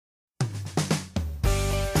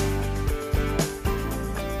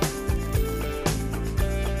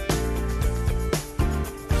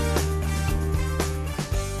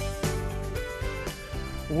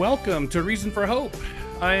Welcome to Reason for Hope.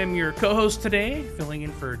 I am your co-host today, filling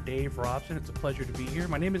in for Dave Robson. It's a pleasure to be here.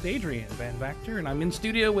 My name is Adrian Van Vactor, and I'm in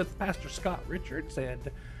studio with Pastor Scott Richards and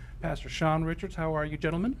Pastor Sean Richards. How are you,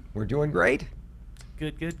 gentlemen? We're doing great.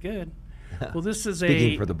 Good. Well, this is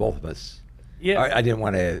Speaking for the both of us. Yeah. I didn't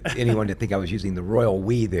want anyone to think I was using the royal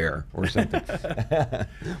we there or something.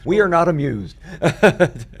 We are not amused.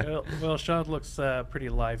 well, Sean looks pretty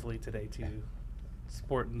lively today, too,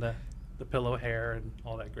 sporting the pillow hair and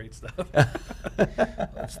all that great stuff.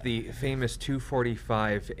 It's the famous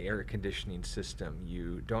 245 air conditioning system.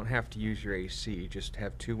 You don't have to use your AC, just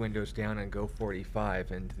have two windows down and go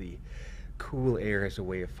 45, and the cool air is a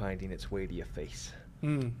way of finding its way to your face.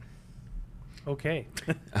 Okay.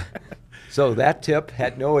 So that tip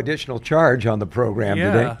had no additional charge on the program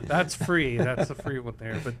today. Yeah, that's free. That's a free one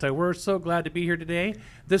there. But we're so glad to be here today.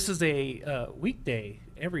 This is a weekday,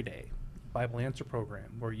 everyday Bible Answer program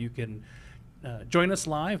where you can join us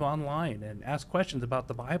live online and ask questions about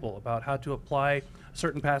the Bible, about how to apply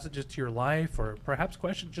certain passages to your life, or perhaps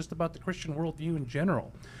questions just about the Christian worldview in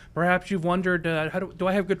general. Perhaps you've wondered, do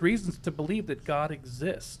I have good reasons to believe that God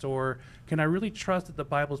exists? Or can I really trust that the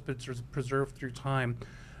Bible's been preserved through time?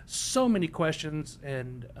 So many questions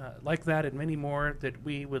and like that and many more that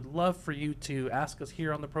we would love for you to ask us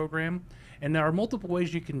here on the program. And there are multiple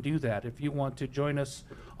ways you can do that. If you want to join us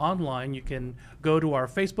online, you can go to our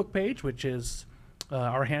Facebook page, which is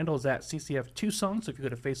our handle is at CCF Tucson. So if you go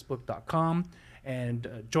to facebook.com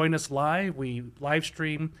and join us live, we live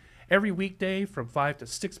stream every weekday from 5 to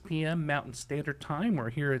 6 p.m. Mountain Standard Time. We're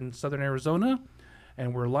here in Southern Arizona,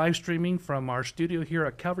 and we're live streaming from our studio here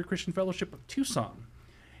at Calvary Christian Fellowship of Tucson.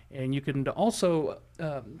 And you can also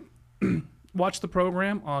watch the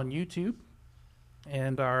program on YouTube.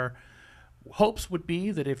 And our hopes would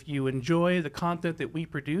be that if you enjoy the content that we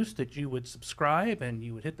produce, that you would subscribe and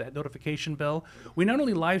you would hit that notification bell. We not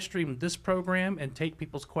only live stream this program and take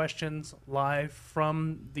people's questions live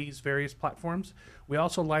from these various platforms, we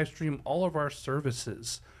also live stream all of our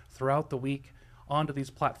services throughout the week onto these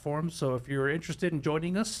platforms. So if you're interested in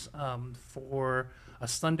joining us for a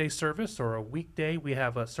Sunday service or a weekday, we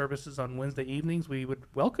have services on Wednesday evenings, we would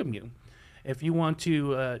welcome you. If you want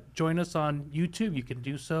to join us on YouTube, you can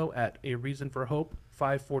do so at A Reason for Hope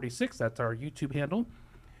 546. That's our YouTube handle.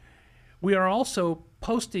 We are also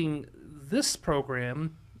posting this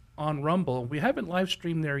program on Rumble. We haven't live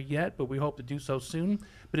streamed there yet, but we hope to do so soon.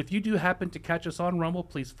 But if you do happen to catch us on Rumble,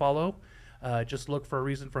 please follow. Just look for A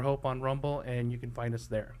Reason for Hope on Rumble, and you can find us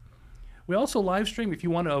there. We also live stream if you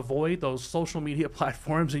want to avoid those social media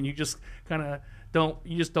platforms and you just kind of don't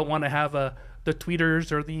want to have the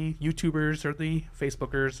tweeters or the YouTubers or the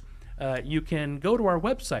Facebookers. You can go to our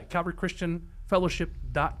website,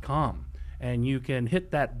 calvarychristianfellowship.com, and you can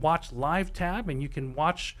hit that Watch Live tab, and you can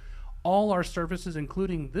watch all our services,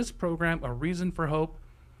 including this program, A Reason for Hope.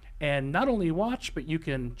 And not only watch, but you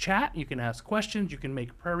can chat, you can ask questions, you can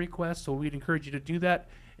make prayer requests, so we'd encourage you to do that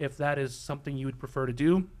if that is something you would prefer to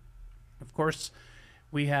do. Of course,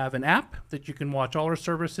 we have an app that you can watch all our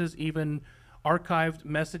services, even archived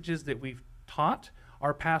messages that we've taught.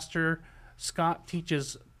 Our pastor, Scott,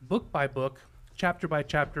 teaches book by book, chapter by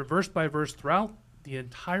chapter, verse by verse throughout the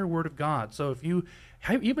entire Word of God. So if you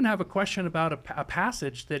even have a question about a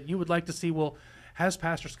passage that you would like to see, well, has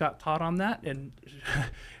Pastor Scott taught on that? And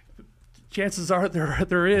chances are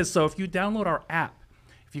there is. So if you download our app,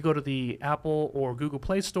 if you go to the Apple or Google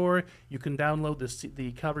Play Store, you can download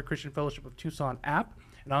the Calvary Christian Fellowship of Tucson app.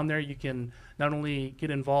 And on there, you can not only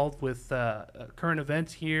get involved with current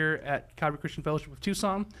events here at Calvary Christian Fellowship of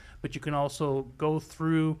Tucson, but you can also go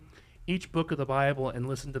through each book of the Bible and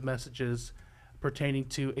listen to messages pertaining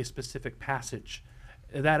to a specific passage.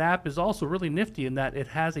 That app is also really nifty in that it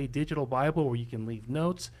has a digital Bible where you can leave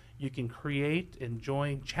notes, you can create and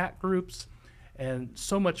join chat groups, and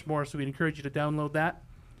so much more. So we'd encourage you to download that.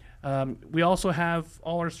 We also have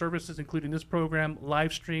all our services, including this program,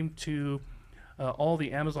 live streamed to all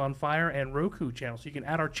the Amazon Fire and Roku channels. So you can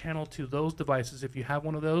add our channel to those devices if you have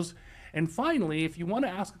one of those. And finally, if you want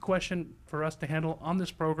to ask a question for us to handle on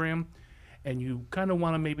this program, and you kind of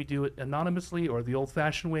want to maybe do it anonymously or the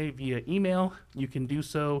old-fashioned way via email, you can do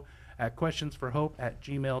so at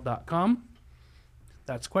questionsforhope@gmail.com.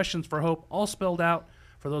 That's questionsforhope, all spelled out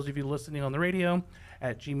for those of you listening on the radio,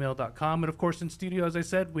 at gmail.com. And of course, in studio, as I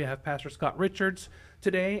said, we have Pastor Scott Richards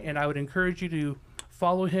today, and I would encourage you to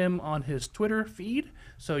follow him on his Twitter feed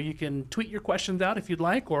so you can tweet your questions out if you'd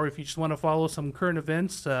like, or if you just want to follow some current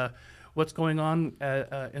events, what's going on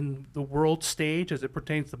in the world stage as it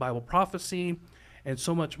pertains to Bible prophecy and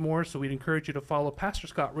so much more. So we'd encourage you to follow Pastor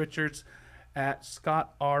Scott Richards at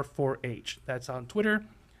Scott R4H. That's on Twitter.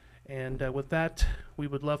 And with that, we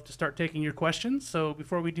would love to start taking your questions. So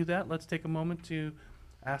before we do that, let's take a moment to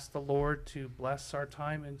ask the Lord to bless our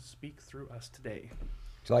time and speak through us today.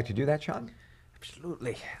 Would you like to do that, Sean?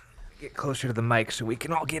 Absolutely. Get closer to the mic so we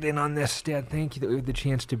can all get in on this. Dad, thank you that we have the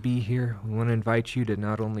chance to be here. We want to invite you to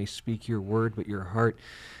not only speak your word, but your heart.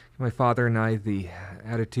 My Father and I, the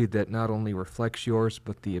attitude that not only reflects yours,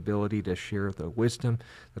 but the ability to share the wisdom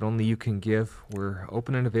that only you can give. We're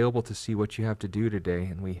open and available to see what you have to do today,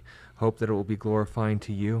 and we hope that it will be glorifying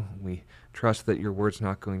to you. We trust that your word's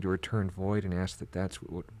not going to return void, and ask that that's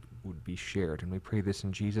what would be shared. And we pray this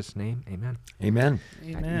in Jesus' name. Amen. Amen.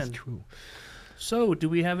 Amen. That is true. So, do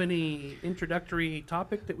we have any introductory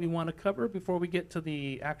topic that we want to cover before we get to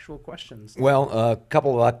the actual questions? Well, a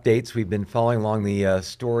couple of updates. We've been following along the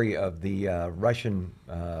story of the Russian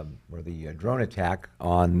or the drone attack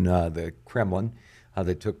on the Kremlin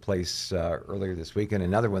that took place earlier this week, and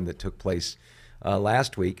another one that took place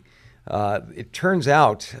last week. It turns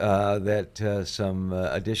out that some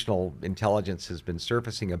additional intelligence has been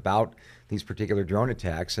surfacing about these particular drone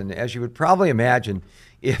attacks. And as you would probably imagine,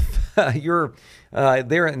 if you're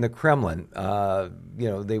there in the Kremlin,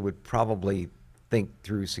 they would probably think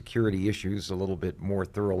through security issues a little bit more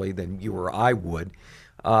thoroughly than you or I would.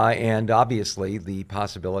 And obviously, the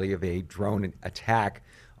possibility of a drone attack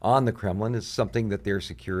on the Kremlin is something that their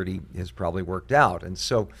security has probably worked out. And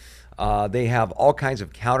so they have all kinds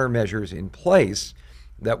of countermeasures in place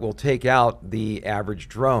that will take out the average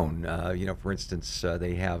drone. For instance,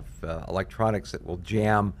 they have electronics that will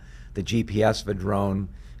jam the GPS of a drone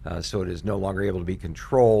so it is no longer able to be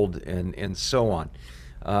controlled, and so on.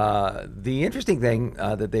 The interesting thing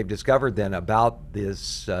that they've discovered then about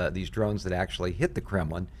these drones that actually hit the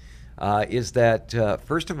Kremlin is that,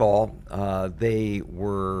 first of all, they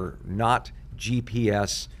were not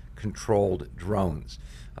GPS-controlled drones.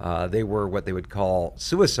 They were what they would call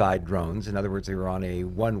suicide drones. In other words, they were on a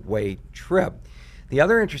one-way trip. The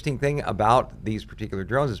other interesting thing about these particular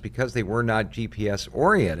drones is because they were not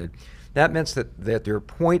GPS-oriented, that meant that their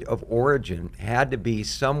point of origin had to be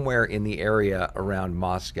somewhere in the area around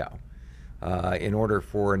Moscow in order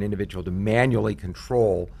for an individual to manually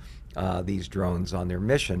control these drones on their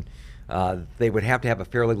mission. They would have to have a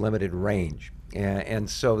fairly limited range. And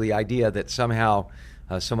so the idea that somehow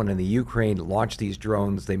someone in the Ukraine launched these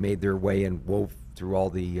drones, they made their way and wove through all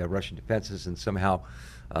the Russian defenses and somehow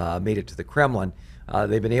made it to the Kremlin,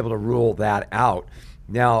 they've been able to rule that out.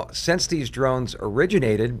 Now, since these drones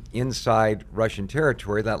originated inside Russian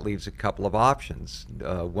territory, that leaves a couple of options.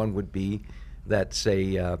 One would be that,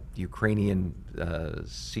 say, Ukrainian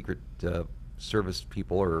secret service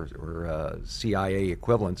people or CIA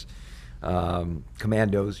equivalents,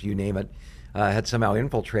 commandos, you name it, had somehow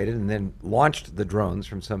infiltrated and then launched the drones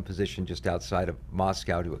from some position just outside of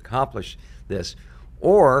Moscow to accomplish this.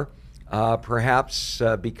 Or perhaps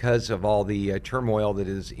because of all the turmoil that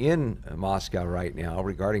is in Moscow right now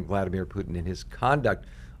regarding Vladimir Putin and his conduct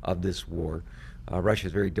of this war, Russia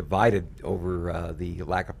is very divided over the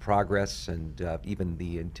lack of progress and even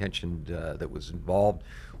the intention that was involved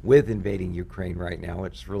with invading Ukraine right now.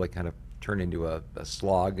 It's really kind of turned into a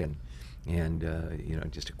slog and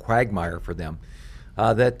just a quagmire for them.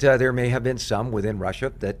 That there may have been some within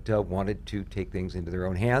Russia that wanted to take things into their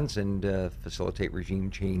own hands and facilitate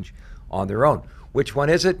regime change on their own. Which one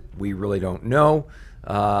is it? We really don't know.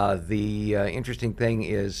 The interesting thing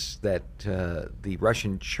is that the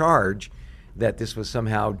Russian charge that this was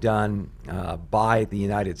somehow done by the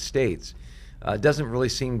United States doesn't really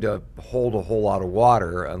seem to hold a whole lot of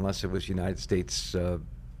water unless it was United States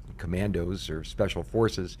commandos or special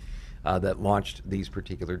forces that launched these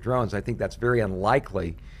particular drones. I think that's very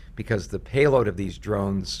unlikely because the payload of these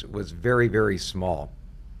drones was very, very small,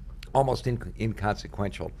 almost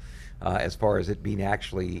inconsequential as far as it being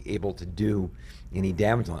actually able to do any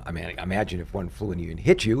damage. I mean, imagine if one flew in you and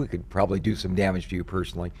hit you, it could probably do some damage to you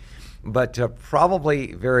personally, but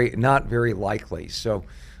probably not very likely. So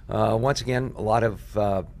once again, a lot of,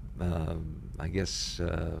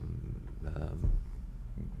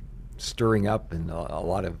 stirring up and a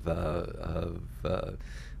lot of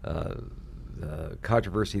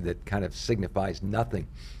controversy that kind of signifies nothing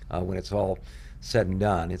when it's all said and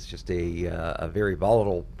done. It's just a very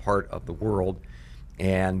volatile part of the world,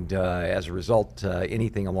 and as a result,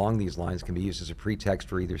 anything along these lines can be used as a pretext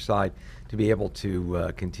for either side to be able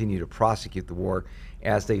to continue to prosecute the war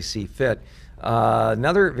as they see fit.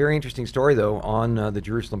 Another very interesting story, though, on the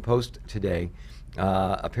Jerusalem Post today.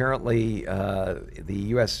 Apparently, the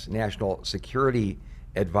U.S. National Security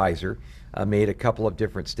Advisor made a couple of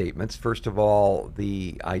different statements. First of all,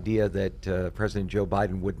 the idea that President Joe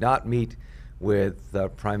Biden would not meet with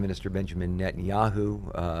Prime Minister Benjamin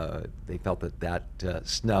Netanyahu. They felt that that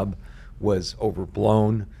snub was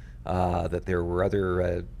overblown, that there were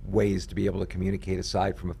other ways to be able to communicate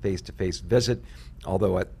aside from a face-to-face visit,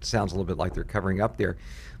 although it sounds a little bit like they're covering up there.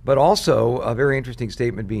 But also a very interesting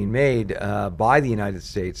statement being made by the United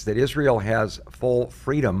States that Israel has full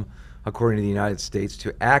freedom, according to the United States,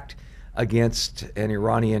 to act against an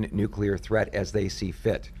Iranian nuclear threat as they see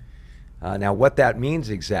fit. Now, what that means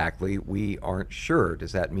exactly, we aren't sure.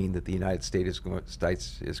 Does that mean that the United States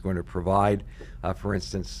is going to provide, for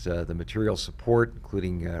instance, the material support,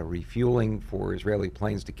 including refueling for Israeli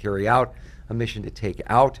planes to carry out a mission to take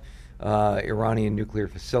out Iranian nuclear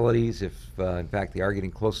facilities if, in fact, they are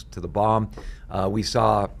getting close to the bomb? We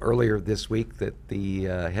saw earlier this week that the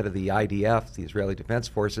head of the IDF, the Israeli Defense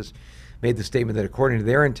Forces, made the statement that according to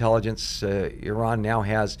their intelligence, Iran now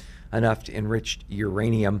has enough enriched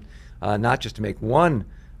uranium not just to make one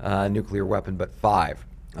nuclear weapon, but 5.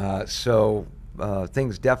 So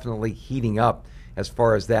things definitely heating up as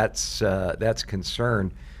far as that's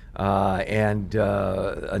concerned. And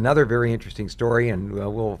another very interesting story, and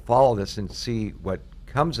we'll follow this and see what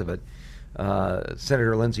comes of it.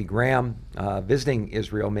 Senator Lindsey Graham, visiting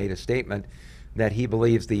Israel, made a statement that he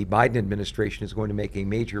believes the Biden administration is going to make a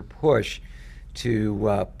major push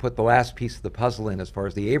to put the last piece of the puzzle in as far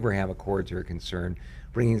as the Abraham Accords are concerned,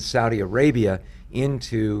 bringing Saudi Arabia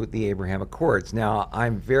into the Abraham Accords. Now,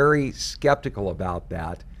 I'm very skeptical about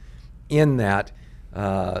that, in that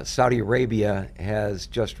Saudi Arabia has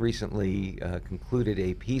just recently concluded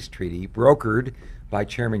a peace treaty brokered by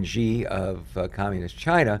Chairman Xi of Communist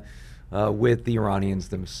China with the Iranians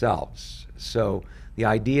themselves. So the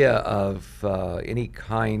idea of any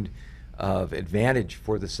kind of advantage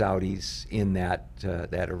for the Saudis in that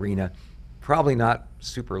arena, probably not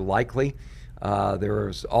super likely. There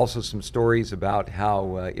was also some stories about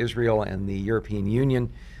how Israel and the European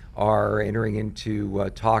Union are entering into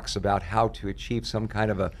talks about how to achieve some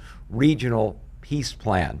kind of a regional peace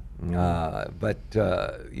plan. But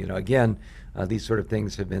again, these sort of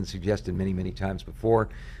things have been suggested many, many times before.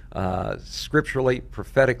 Scripturally,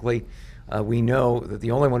 prophetically, we know that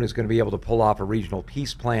the only one who's going to be able to pull off a regional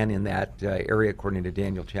peace plan in that area, according to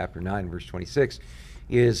Daniel chapter 9, verse 26,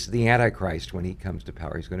 is the Antichrist when he comes to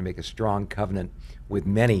power. He's going to make a strong covenant with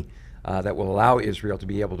many that will allow Israel to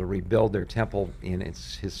be able to rebuild their temple in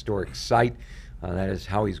its historic site. That is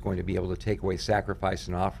how he's going to be able to take away sacrifice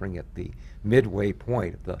and offering at the midway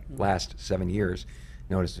point of the last 7 years,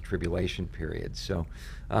 known as the tribulation period. So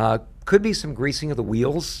could be some greasing of the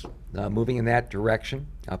wheels, moving in that direction,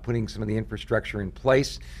 putting some of the infrastructure in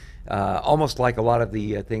place, almost like a lot of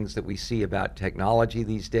the things that we see about technology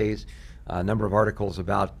these days. A number of articles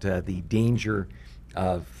about the danger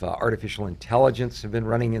of artificial intelligence have been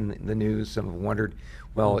running in the news. Some have wondered,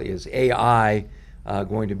 well, is AI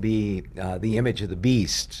going to be the image of the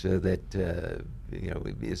beast that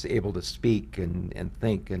is able to speak and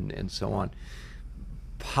think and so on?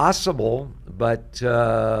 Possible, but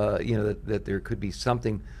that there could be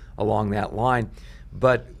something along that line.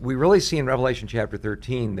 But we really see in Revelation chapter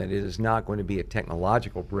 13 that it is not going to be a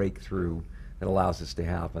technological breakthrough that allows this to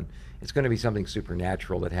happen. It's going to be something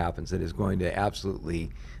supernatural that happens that is going to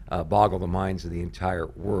absolutely boggle the minds of the entire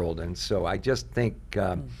world. And so I just think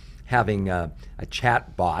having a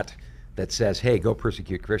chat bot that says, hey, go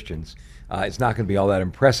persecute Christians, it's not going to be all that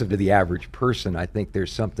impressive to the average person. I think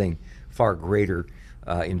there's something far greater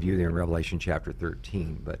in view there in Revelation chapter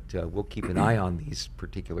 13. But we'll keep an eye on these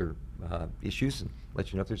particular issues and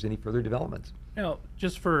let you know if there's any further developments. Now,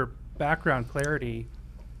 just for background clarity,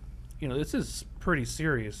 this is pretty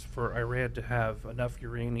serious for Iran to have enough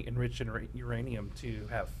enriched uranium to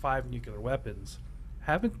have 5 nuclear weapons.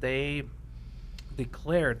 Haven't they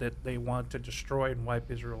declared that they want to destroy and wipe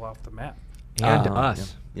Israel off the map? And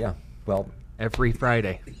us. Yeah. Well, every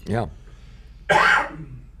Friday. Yeah.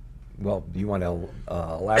 Well, do you want to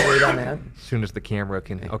elaborate on that? As soon as the camera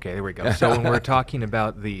can. Okay, there we go. So when we're talking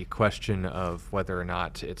about the question of whether or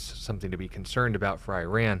not it's something to be concerned about for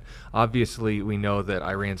Iran, obviously we know that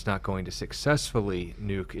Iran's not going to successfully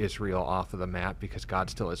nuke Israel off of the map because God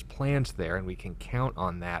still has plans there, and we can count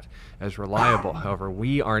on that as reliable. However,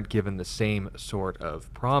 we aren't given the same sort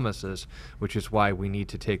of promises, which is why we need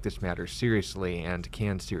to take this matter seriously and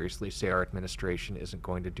can seriously say our administration isn't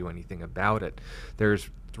going to do anything about it. There's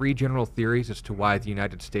 3 general theories as to why the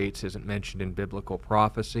United States isn't mentioned in biblical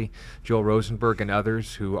prophecy. Joel Rosenberg and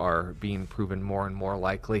others, who are being proven more and more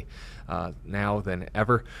likely now than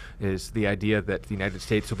ever, is the idea that the United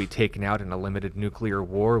States will be taken out in a limited nuclear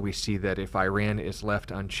war. We see that if Iran is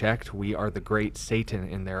left unchecked, we are the great Satan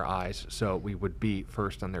in their eyes, so we would be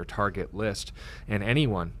first on their target list. And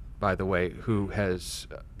anyone by the way, who has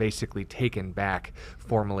basically taken back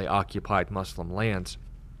formerly occupied Muslim lands.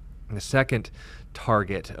 The second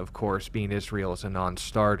target, of course, being Israel as a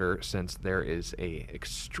non-starter, since there is an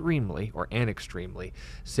extremely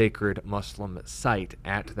sacred Muslim site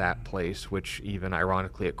at that place, which even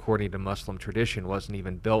ironically, according to Muslim tradition, wasn't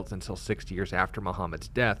even built until 60 years after Muhammad's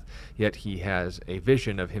death, yet he has a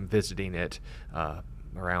vision of him visiting it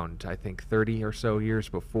around, I think, 30 or so years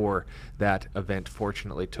before that event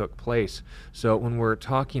fortunately took place. So when we're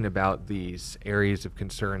talking about these areas of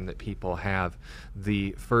concern that people have,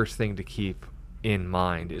 the first thing to keep in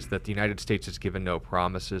mind is that the United States has given no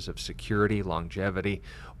promises of security, longevity,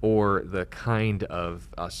 or the kind of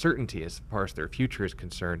certainty as far as their future is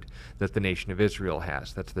concerned that the nation of Israel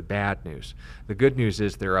has. That's the bad news. The good news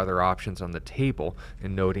is there are other options on the table,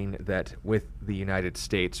 and noting that with the United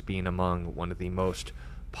States being among one of the most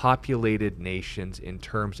populated nations in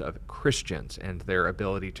terms of Christians and their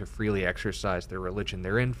ability to freely exercise their religion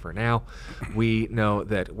therein for now, we know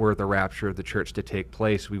that were the rapture of the church to take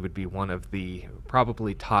place, we would be one of the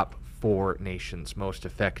probably top 4 nations most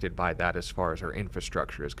affected by that as far as our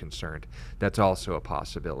infrastructure is concerned. That's also a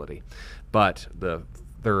possibility. But the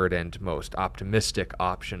third and most optimistic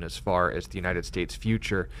option as far as the United States'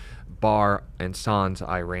 future, bar and sans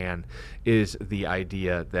Iran, is the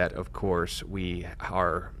idea that, of course, we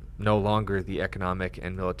are no longer the economic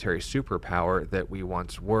and military superpower that we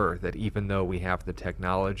once were, that even though we have the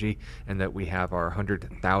technology and that we have our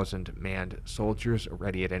 100,000 manned soldiers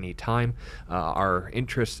ready at any time, our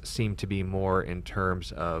interests seem to be more in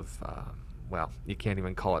terms of well, you can't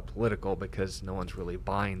even call it political because no one's really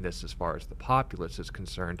buying this as far as the populace is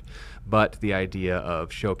concerned, but the idea of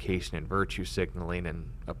showcasing and virtue signaling and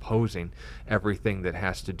opposing everything that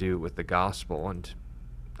has to do with the gospel and,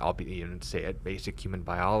 I'll even say it, basic human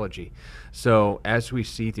biology. So as we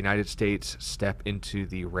see the United States step into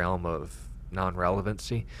the realm of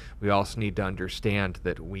non-relevancy, we also need to understand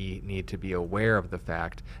that we need to be aware of the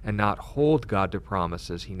fact and not hold God to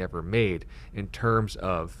promises he never made, in terms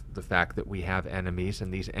of the fact that we have enemies,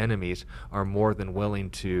 and these enemies are more than willing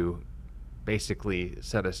to basically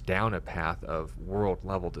set us down a path of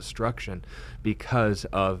world-level destruction because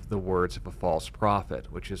of the words of a false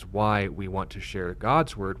prophet, which is why we want to share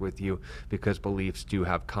God's word with you, because beliefs do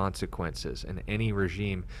have consequences, and any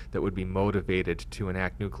regime that would be motivated to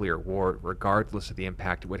enact nuclear war, regardless of the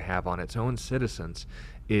impact it would have on its own citizens,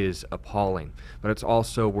 is appalling. But it's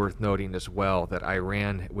also worth noting as well that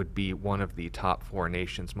Iran would be one of the top 4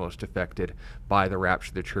 nations most affected by the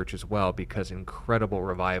rapture of the church as well, because incredible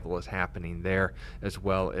revival is happening there as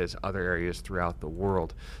well as other areas throughout the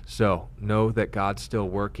world. So know that God's still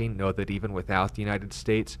working. Know that even without the United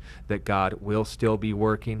States, that God will still be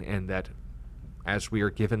working, and that as we are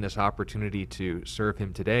given this opportunity to serve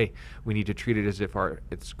him today, we need to treat it as if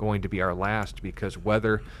it's going to be our last, because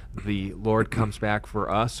whether the Lord comes back for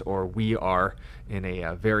us or we are in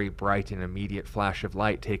a very bright and immediate flash of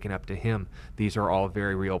light taken up to him, these are all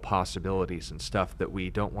very real possibilities and stuff that we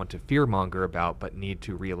don't want to fearmonger about, but need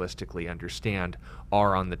to realistically understand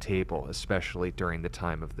are on the table, especially during the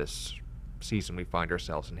time of this season we find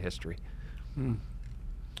ourselves in history.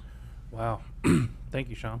 Wow. Thank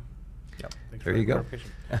you, Sean. Yep. Thanks There for you the go.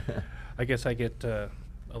 clarification. I guess I get a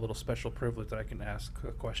little special privilege that I can ask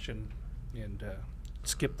a question and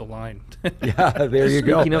skip the line. Yeah, there you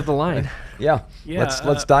go. Speaking of the line. Yeah, Yeah,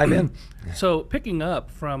 let's dive in. So picking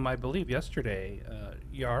up from, I believe, yesterday,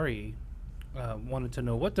 Yari wanted to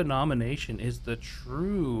know what denomination is the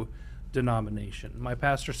true denomination. My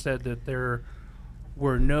pastor said that there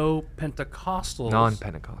were no Pentecostals.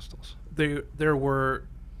 Non-Pentecostals. There were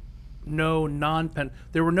no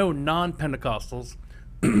non-Pentecostals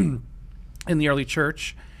in the early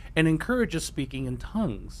church, and encourages speaking in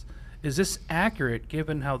tongues. Is this accurate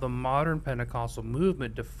given how the modern Pentecostal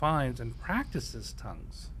movement defines and practices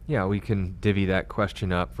tongues? Yeah, we can divvy that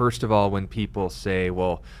question up. First of all, when people say,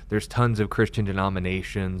 well, there's tons of Christian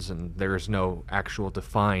denominations and there's no actual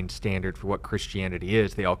defined standard for what Christianity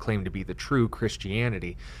is, they all claim to be the true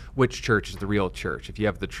Christianity. Which church is the real church? If you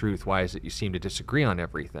have the truth, why is it you seem to disagree on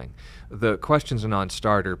everything? The question's a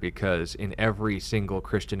non-starter, because in every single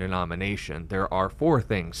Christian denomination, there are 4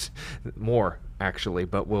 things, more actually,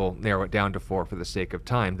 but we'll narrow it down to 4 for the sake of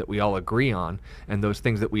time, that we all agree on, and those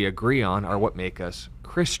things that we agree on are what make us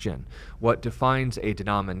Christian. What defines a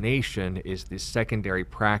denomination is the secondary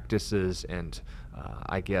practices and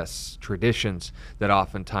I guess traditions that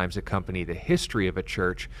oftentimes accompany the history of a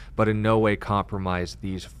church, but in no way compromise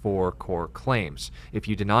these 4 core claims. If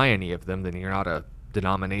you deny any of them, then you're not a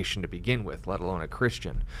denomination to begin with, let alone a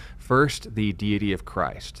Christian. First, the deity of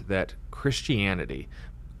Christ, that Christianity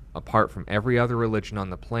apart from every other religion on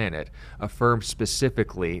the planet, affirms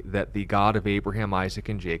specifically that the God of Abraham, Isaac,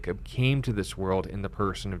 and Jacob came to this world in the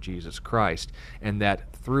person of Jesus Christ, and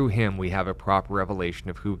that through him we have a proper revelation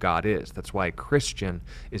of who God is. That's why Christian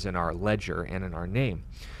is in our ledger and in our name.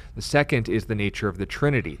 The second is the nature of the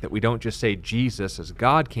Trinity, that we don't just say Jesus as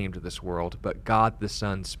God came to this world, but God the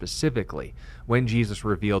Son specifically. When Jesus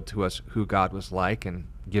revealed to us who God was like, and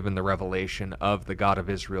given the revelation of the God of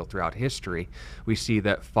Israel throughout history, we see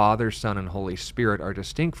that Father, Son, and Holy Spirit are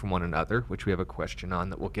distinct from one another, which we have a question on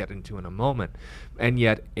that we'll get into in a moment, and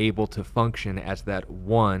yet able to function as that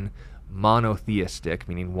one monotheistic,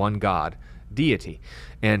 meaning one God, deity.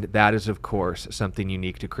 And that is, of course, something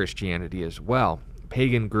unique to Christianity as well.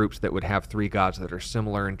 Pagan groups that would have three gods that are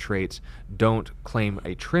similar in traits don't claim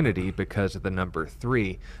a trinity because of the number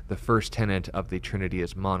three. The first tenet of the Trinity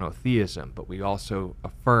is monotheism, but we also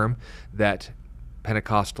affirm that,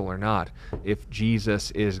 Pentecostal or not, if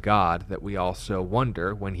Jesus is God, that we also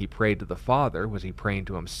wonder, when he prayed to the Father, was he praying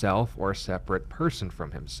to himself or a separate person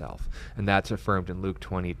from himself? And that's affirmed in Luke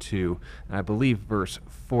 22, and I believe verse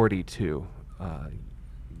 42.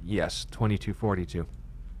 Yes, 22:42.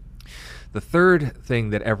 The third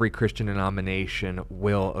thing that every Christian denomination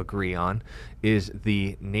will agree on is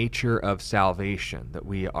the nature of salvation, that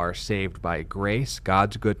we are saved by grace,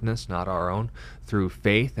 God's goodness, not our own, through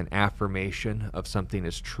faith and affirmation of something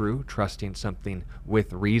is true, trusting something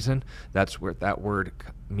with reason. That's where that word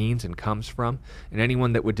means and comes from. And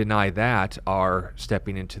anyone that would deny that are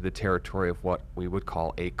stepping into the territory of what we would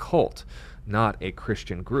call a cult, not a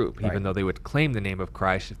Christian group. Right. Even though they would claim the name of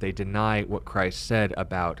Christ, if they deny what Christ said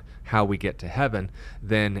about how we get to heaven,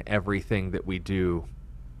 then everything that we do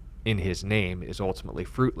in his name is ultimately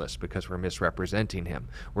fruitless because we're misrepresenting him.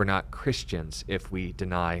 We're not Christians if we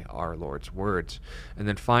deny our Lord's words. And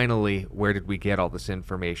then finally, where did we get all this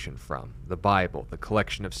information from? The Bible, the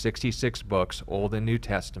collection of 66 books, Old and New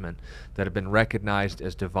Testament, that have been recognized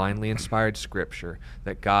as divinely inspired scripture,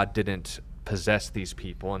 that God didn't possess these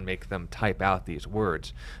people and make them type out these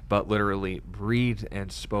words, but literally breathed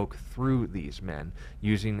and spoke through these men,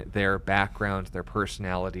 using their backgrounds, their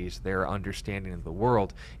personalities, their understanding of the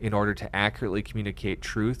world in order to accurately communicate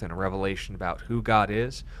truth and a revelation about who God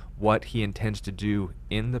is, what he intends to do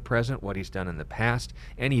in the present, what he's done in the past,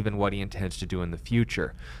 and even what he intends to do in the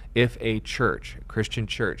future. If a church, a Christian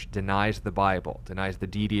church, denies the Bible, denies the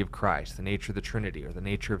deity of Christ, the nature of the Trinity, or the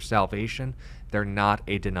nature of salvation, they're not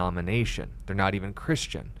a denomination. They're not even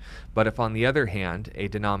Christian. But if, on the other hand, a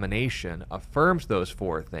denomination affirms those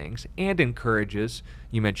four things and encourages,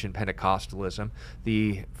 you mentioned Pentecostalism,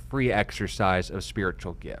 the free exercise of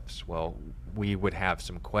spiritual gifts, well, we would have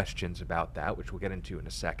some questions about that, which we'll get into in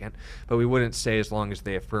a second, but we wouldn't say, as long as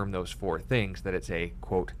they affirm those four things, that it's a,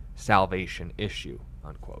 quote, salvation issue,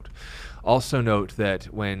 unquote. Also note that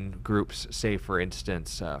when groups, say for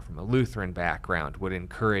instance from a Lutheran background, would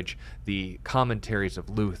encourage the commentaries of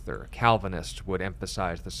Luther, Calvinists would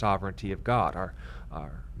emphasize the sovereignty of God, our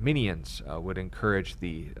Arminians would encourage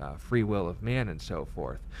the free will of man, and so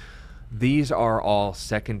forth. These are all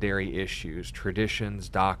secondary issues, traditions,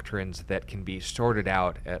 doctrines that can be sorted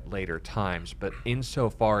out at later times, but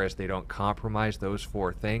insofar as they don't compromise those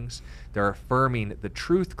four things, they're affirming the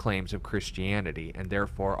truth claims of Christianity and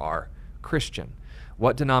therefore are Christian.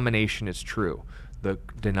 What denomination is true? The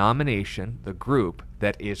denomination, the group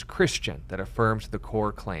that is Christian, that affirms the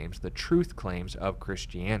core claims, the truth claims of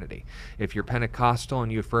Christianity. If you're Pentecostal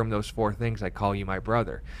and you affirm those four things, I call you my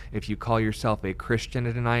brother. If you call yourself a Christian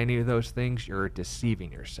and deny any of those things, you're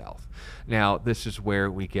deceiving yourself. Now, this is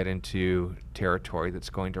where we get into territory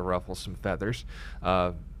that's going to ruffle some feathers.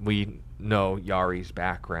 We know Yari's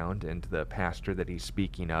background and the pastor that he's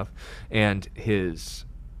speaking of, and his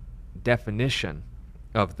definition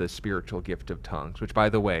of the spiritual gift of tongues, which, by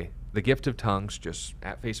the way, the gift of tongues, just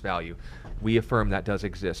at face value, we affirm that does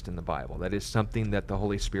exist in the Bible. That is something that the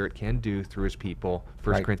Holy Spirit can do through his people.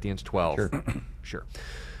 1 Right. Corinthians 12. Sure. Sure.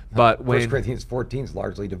 But when 1 Corinthians 14 is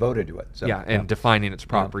largely devoted to it. So, yeah, and defining its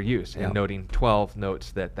proper use. And Yeah. noting 12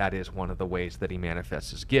 notes that that is one of the ways that he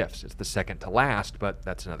manifests his gifts. It's the second to last, but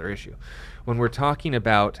that's another issue. When we're talking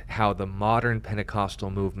about how the modern Pentecostal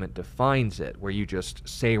movement defines it, where you just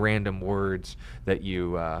say random words, that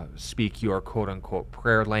you speak your quote-unquote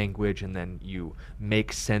prayer language, and then you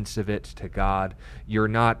make sense of it to God, you're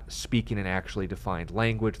not speaking an actually defined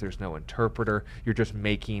language. There's no interpreter. You're just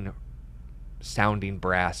making sounding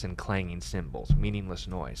brass and clanging cymbals, meaningless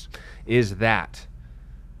noise. Is that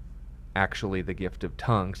actually the gift of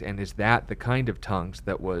tongues, and is that the kind of tongues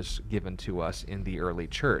that was given to us in the early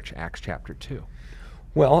church, Acts chapter 2?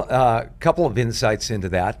 Well, a couple of insights into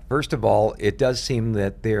that. First of all, it does seem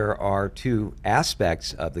that there are two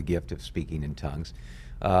aspects of the gift of speaking in tongues.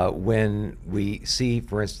 When we see,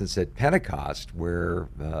 for instance, at Pentecost, where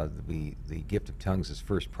the gift of tongues is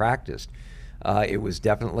first practiced, it was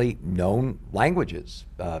definitely known languages.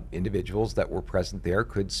 Individuals that were present there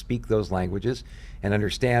could speak those languages and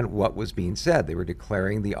understand what was being said. They were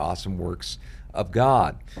declaring the awesome works of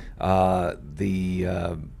God.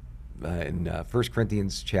 In 1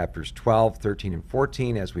 Corinthians chapters 12, 13, and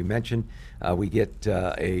 14, as we mentioned, we get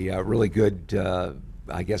a really good,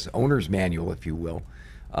 owner's manual, if you will,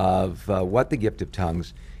 of what the gift of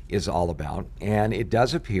tongues is all about. And it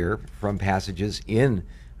does appear from passages in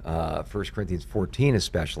 1 Corinthians 14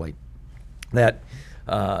 especially, that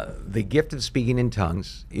the gift of speaking in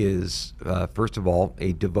tongues is, first of all,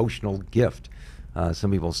 a devotional gift. Some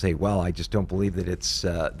people say, well, I just don't believe that it's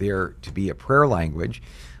there to be a prayer language.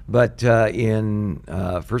 But in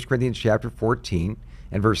 1 Corinthians chapter 14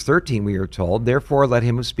 and verse 13, we are told, therefore let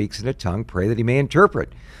him who speaks in a tongue pray that he may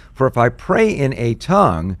interpret. For if I pray in a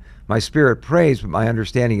tongue, my spirit prays, but my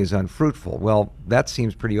understanding is unfruitful. Well, that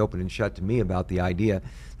seems pretty open and shut to me about the idea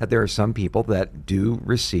that there are some people that do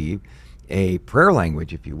receive a prayer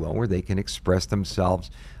language, if you will, where they can express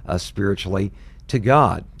themselves spiritually to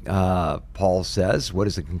God. Paul says, what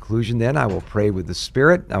is the conclusion then? I will pray with the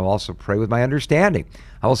Spirit. I will also pray with my understanding.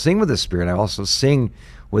 I will sing with the Spirit. I will also sing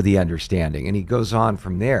with the understanding. And he goes on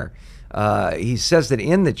from there. He says that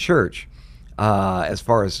in the church, as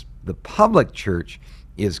far as the public church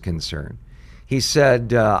is concerned, he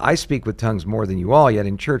said, I speak with tongues more than you all, yet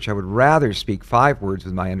in church I would rather speak 5 words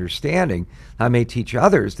with my understanding. I may teach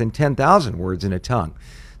others than 10,000 words in a tongue.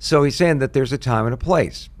 So he's saying that there's a time and a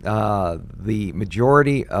place. The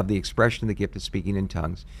majority of the expression of the gift of speaking in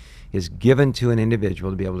tongues is given to an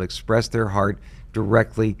individual to be able to express their heart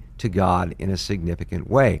directly to God in a significant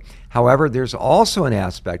way. However, there's also an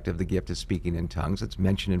aspect of the gift of speaking in tongues that's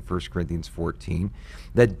mentioned in 1 Corinthians 14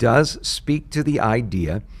 that does speak to the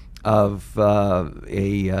idea of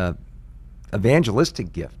a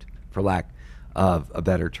evangelistic gift, for lack of a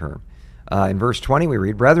better term. In verse 20 we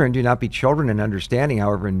read, brethren, do not be children in understanding,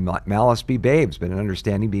 however in malice be babes, but in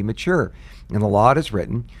understanding be mature. In the law it is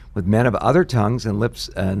written, with men of other tongues and lips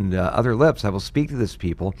and other lips I will speak to this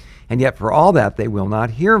people, and yet for all that they will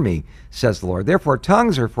not hear me, says the Lord. Therefore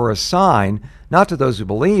tongues are for a sign, not to those who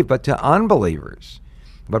believe, but to unbelievers.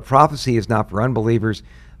 But prophecy is not for unbelievers,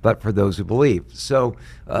 but for those who believe. So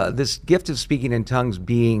this gift of speaking in tongues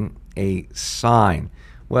being a sign.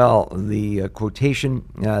 Well, the quotation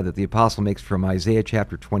that the apostle makes from Isaiah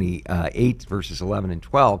chapter 28, verses 11 and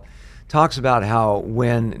 12, talks about how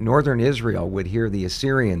when northern Israel would hear the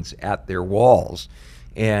Assyrians at their walls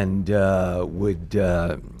and would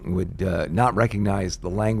not recognize the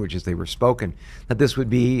language as they were spoken, that this would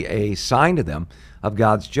be a sign to them of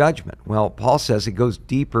God's judgment. Well, Paul says it goes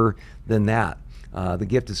deeper than that. The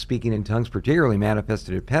gift of speaking in tongues, particularly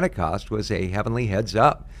manifested at Pentecost, was a heavenly heads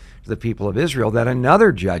up to the people of Israel that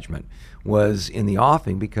another judgment was in the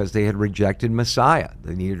offing because they had rejected Messiah.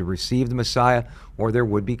 They needed to receive the Messiah or there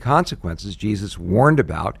would be consequences. Jesus warned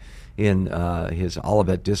about in his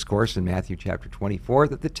Olivet Discourse in Matthew chapter 24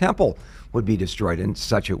 that the temple would be destroyed, and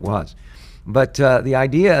such it was. But the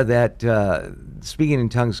idea that speaking in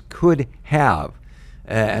tongues could have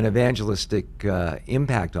an evangelistic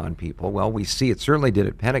impact on people, well, we see it certainly did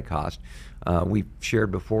at Pentecost. We've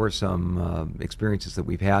shared before some experiences that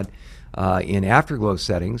we've had in afterglow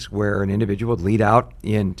settings where an individual would lead out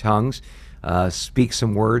in tongues, speak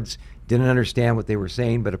some words, didn't understand what they were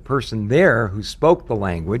saying, but a person there who spoke the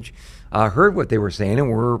language heard what they were saying and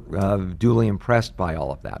were duly impressed by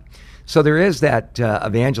all of that. So there is that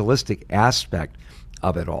evangelistic aspect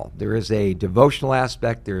of it all. There is a devotional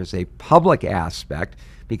aspect, there is a public aspect,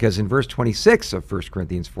 because in verse 26 of 1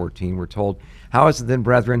 Corinthians 14 we're told, how is it then,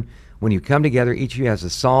 brethren, when you come together, each of you has a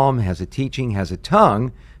psalm, has a teaching, has a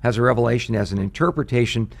tongue, has a revelation, has an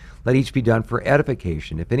interpretation. Let each be done for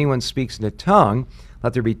edification. If anyone speaks in a tongue,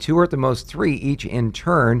 let there be 2 or at the most 3, each in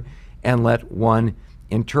turn, and let one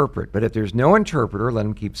interpret. But if there's no interpreter, let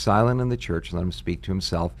him keep silent in the church, and let him speak to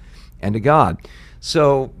himself and to God.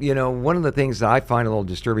 So, one of the things that I find a little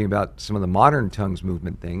disturbing about some of the modern tongues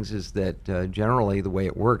movement things is that generally the way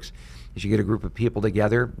it works is you get a group of people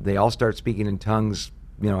together, they all start speaking in tongues,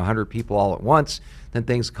 100 people all at once, then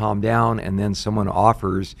things calm down, and then someone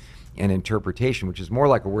offers an interpretation, which is more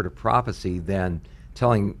like a word of prophecy than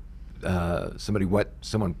telling somebody what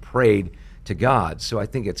someone prayed to God. So I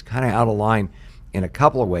think it's kind of out of line in a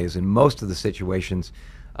couple of ways in most of the situations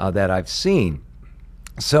that I've seen.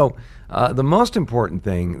 So the most important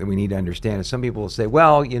thing that we need to understand is some people will say,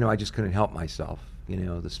 well, I just couldn't help myself.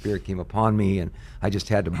 The Spirit came upon me, and I just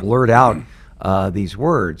had to blurt out these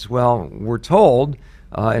words. Well, we're told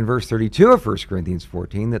in verse 32 of 1 Corinthians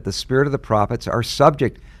 14 that the spirit of the prophets are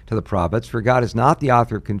subject to the prophets, for God is not the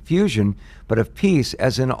author of confusion, but of peace,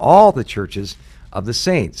 as in all the churches of the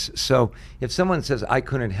saints. So if someone says, I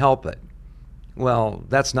couldn't help it, well,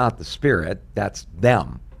 that's not the Spirit, that's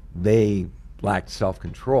them. They lacked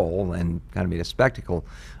self-control and kind of made a spectacle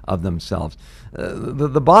of themselves.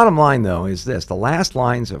 The bottom line, though, is this. The last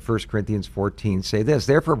lines of 1 Corinthians 14 say this: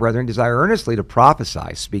 Therefore, brethren, desire earnestly to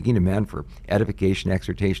prophesy, speaking to men for edification,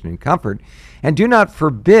 exhortation, and comfort, and do not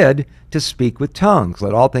forbid to speak with tongues.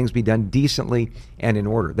 Let all things be done decently and in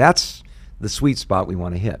order. That's the sweet spot we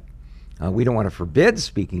want to hit. We don't want to forbid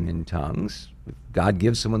speaking in tongues. If God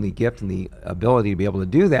gives someone the gift and the ability to be able to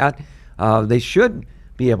do that, they should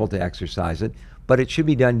be able to exercise it, but it should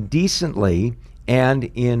be done decently and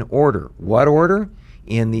in order. What order?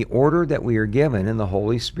 In the order that we are given in the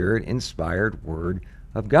Holy Spirit inspired Word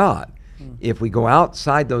of God. If we go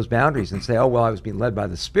outside those boundaries and say, oh, well, I was being led by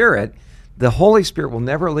the Spirit, the Holy Spirit will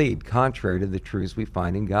never lead contrary to the truths we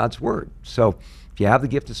find in God's Word. So if you have the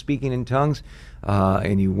gift of speaking in tongues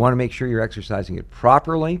and you want to make sure you're exercising it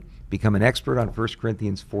properly, become an expert on 1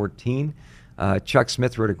 Corinthians 14. Chuck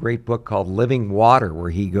Smith wrote a great book called Living Water,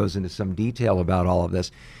 where he goes into some detail about all of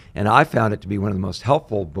this. And I found it to be one of the most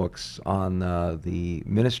helpful books on the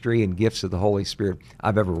ministry and gifts of the Holy Spirit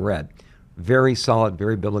I've ever read. Very solid,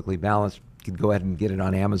 very biblically balanced. You could go ahead and get it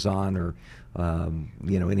on Amazon or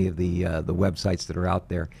any of the websites that are out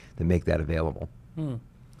there that make that available.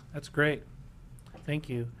 That's great. Thank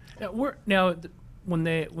you. When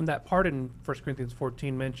that part in 1 Corinthians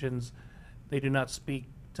 14 mentions they do not speak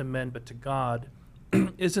to men but to God,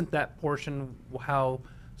 isn't that portion how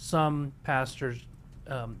some pastors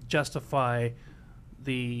justify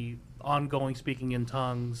the ongoing speaking in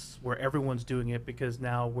tongues where everyone's doing it because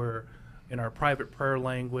now we're in our private prayer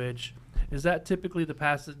language? Is that typically the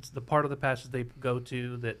part of the passage they go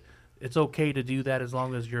to, that it's okay to do that as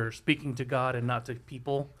long as you're speaking to God and not to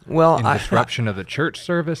people? Well, in disruption of the church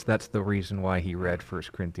service, that's the reason why he read 1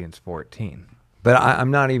 Corinthians 14. But I'm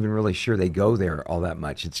not even really sure they go there all that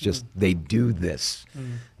much. It's just they do this.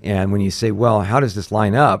 And when you say, well, how does this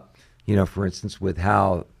line up, for instance, with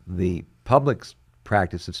how the public's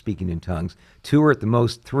practice of speaking in tongues, 2 or at the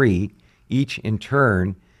most 3, each in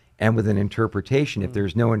turn, and with an interpretation. If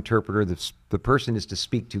there's no interpreter, the person is to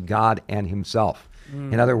speak to God and himself.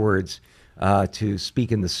 In other words, to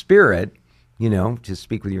speak in the Spirit, to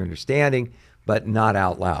speak with your understanding, but not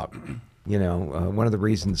out loud. One of the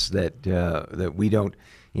reasons that we don't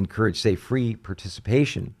encourage, say, free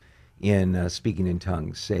participation in speaking in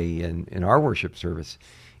tongues, say, in our worship service,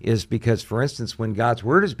 is because, for instance, when God's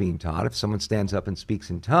Word is being taught, if someone stands up and speaks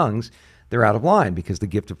in tongues, they're out of line because the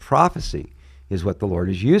gift of prophecy is what the Lord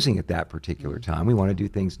is using at that particular time. We want to do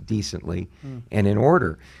things decently and in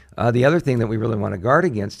order. The other thing that we really want to guard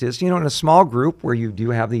against is, in a small group where you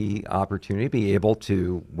do have the opportunity to be able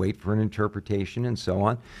to wait for an interpretation and so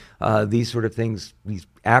on, these sort of things, these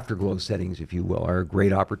afterglow settings, if you will, are a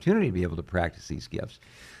great opportunity to be able to practice these gifts.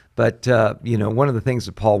 But, one of the things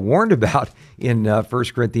that Paul warned about in 1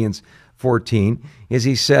 Corinthians 14 is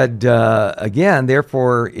he said, again,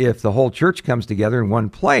 therefore, if the whole church comes together in one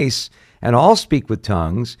place and all speak with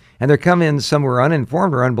tongues, and there come in some who are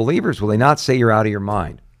uninformed or unbelievers, will they not say you're out of your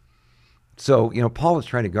mind? So, Paul was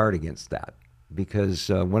trying to guard against that, because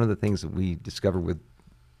one of the things that we discover with,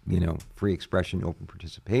 free expression, open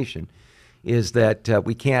participation, is that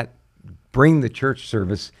we can't bring the church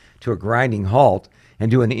service to a grinding halt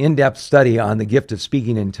and do an in-depth study on the gift of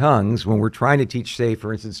speaking in tongues when we're trying to teach, say,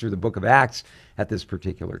 for instance, through the book of Acts at this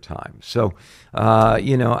particular time. So,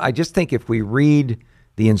 I just think if we read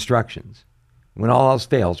the instructions, when all else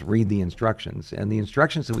fails, read the instructions. And the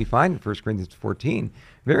instructions that we find in 1 Corinthians 14,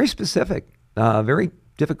 very specific, very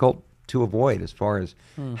difficult to avoid as far as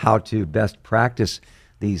how to best practice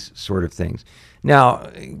these sort of things. Now,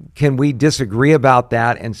 can we disagree about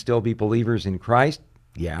that and still be believers in Christ?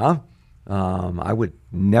 Yeah. I would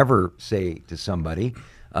never say to somebody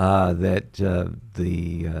that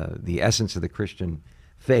the essence of the Christian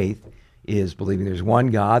faith is believing there's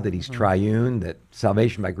one God, that he's triune, that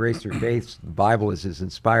salvation by grace through faith, the Bible is his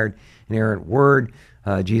inspired, inerrant word,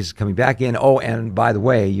 Jesus coming back in. Oh, and by the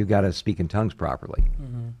way, you got to speak in tongues properly.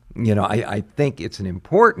 I think it's an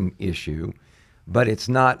important issue, but it's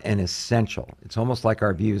not an essential. It's almost like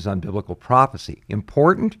our views on biblical prophecy.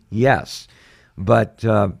 Important, yes, but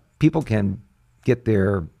people can get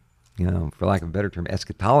their for lack of a better term,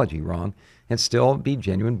 eschatology wrong, and still be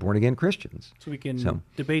genuine born-again Christians. So we can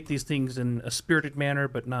debate these things in a spirited manner,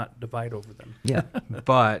 but not divide over them. Yeah.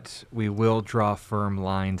 But we will draw firm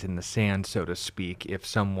lines in the sand, so to speak, if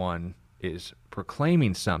someone is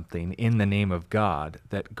proclaiming something in the name of God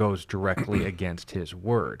that goes directly against his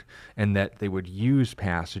word, and that they would use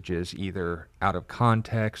passages either out of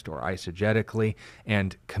context or eisegetically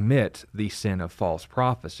and commit the sin of false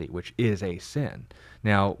prophecy, which is a sin.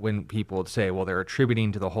 Now, when people would say, well, they're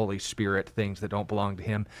attributing to the Holy Spirit things that don't belong to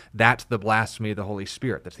him, that's the blasphemy of the Holy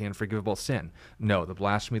Spirit. That's the unforgivable sin. No, the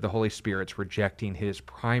blasphemy of the Holy Spirit's rejecting his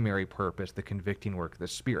primary purpose, the convicting work of the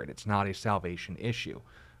Spirit. It's not a salvation issue.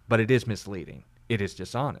 But it is misleading. It is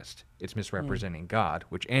dishonest. It's misrepresenting God,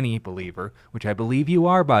 which any believer, which I believe you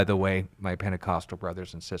are, by the way, my Pentecostal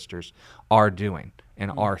brothers and sisters, are doing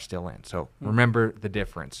and are still in. So remember the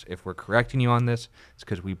difference. If we're correcting you on this, it's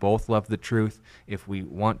because we both love the truth. If we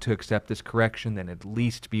want to accept this correction, then at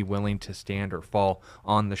least be willing to stand or fall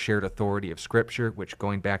on the shared authority of Scripture, which,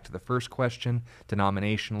 going back to the first question,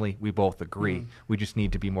 denominationally, we both agree. We just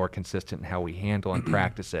need to be more consistent in how we handle and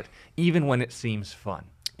practice it, even when it seems fun.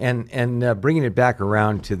 And bringing it back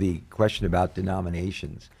around to the question about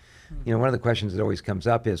denominations, one of the questions that always comes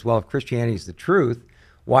up is, well, if Christianity is the truth,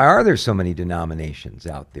 why are there so many denominations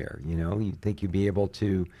out there? You'd think you'd be able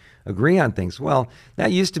to agree on things. Well,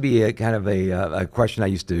 that used to be a kind of a question I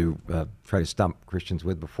used to try to stump Christians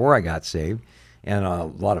with before I got saved, and a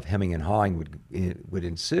lot of hemming and hawing would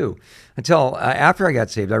ensue. Until after I got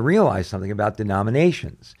saved, I realized something about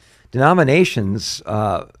denominations. Denominations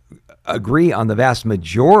agree on the vast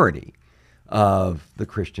majority of the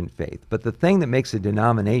Christian faith. But the thing that makes a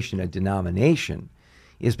denomination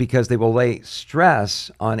is because they will lay stress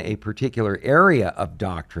on a particular area of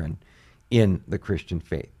doctrine in the Christian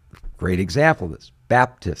faith. Great example of this,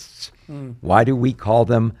 Baptists. Why do we call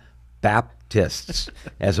them Baptists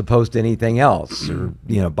as opposed to anything else, or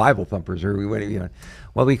Bible thumpers, or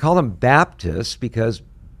well, we call them Baptists because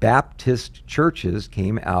Baptist churches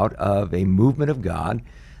came out of a movement of God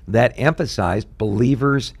that emphasized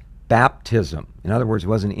believers' baptism. In other words, it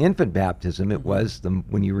wasn't infant baptism. It was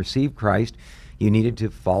when you received Christ, you needed to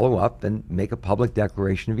follow up and make a public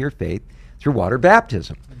declaration of your faith through water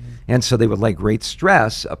baptism. And so they would lay great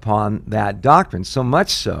stress upon that doctrine, so much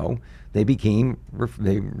so they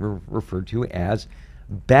were referred to as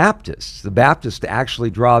Baptists. The Baptists actually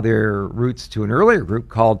draw their roots to an earlier group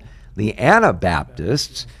called the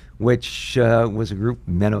Anabaptists, which was a group,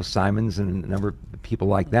 Menno Simons and a number of people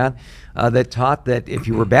like that, that taught that if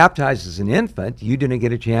you were baptized as an infant, you didn't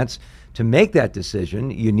get a chance to make that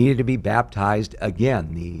decision. You needed to be baptized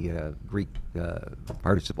again. The Greek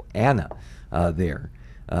participle ana there,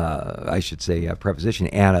 I should say preposition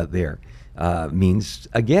ana there, means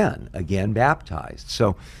again baptized.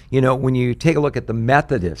 So, when you take a look at the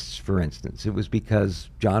Methodists, for instance, it was because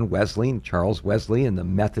John Wesley and Charles Wesley and the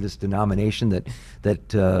Methodist denomination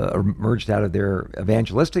that emerged out of their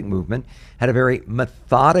evangelistic movement had a very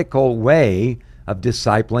methodical way of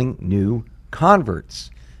discipling new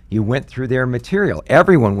converts. You went through their material.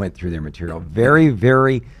 Everyone went through their material. Very,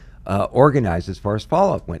 very organized as far as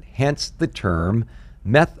follow-up went. Hence the term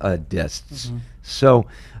Methodists. So,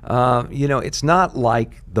 it's not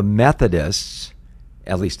like the Methodists,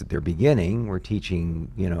 at least at their beginning, were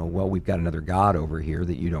teaching, well, we've got another God over here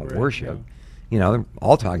that you don't worship. They're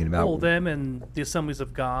all talking about... Well, them and the Assemblies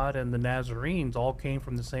of God and the Nazarenes all came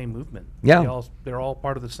from the same movement. Yeah. They're all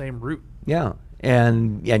part of the same root. Yeah.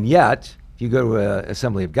 And yet, if you go to an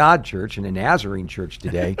Assembly of God church and a Nazarene church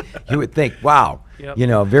today, you would think, wow,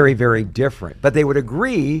 very, very different. But they would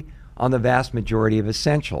agree on the vast majority of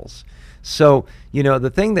essentials. So,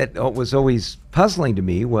 the thing that was always puzzling to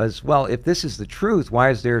me was, well, if this is the truth, why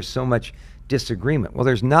is there so much disagreement? Well,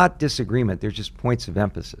 there's not disagreement, there's just points of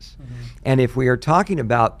emphasis. And if we are talking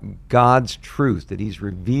about God's truth that he's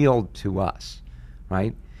revealed to us,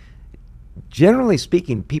 right, generally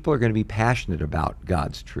speaking, people are going to be passionate about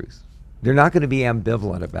God's truth. They're not going to be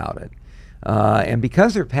ambivalent about it. And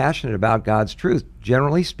because they're passionate about God's truth,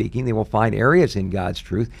 generally speaking, they will find areas in God's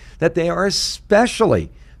truth that they are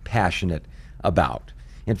especially passionate about.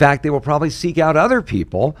 In fact, they will probably seek out other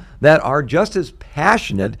people that are just as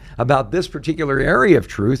passionate about this particular area of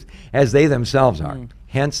truth as they themselves are.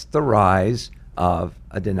 Hence the rise of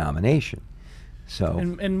a denomination. So,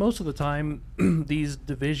 and most of the time, these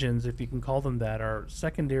divisions, if you can call them that, are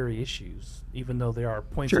secondary issues. Even though they are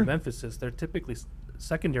points of emphasis, they're typically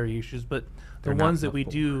secondary issues, but the ones that we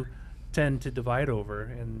do tend to divide over.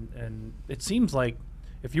 And it seems like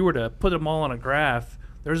if you were to put them all on a graph,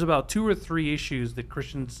 there's about 2 or 3 issues that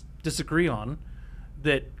Christians disagree on,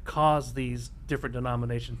 that cause these different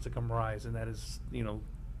denominations to come rise, and that is,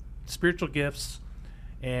 spiritual gifts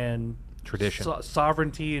and Tradition.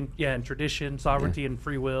 sovereignty and tradition, sovereignty and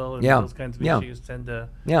free will, and Yeah. those kinds of Yeah. issues tend to.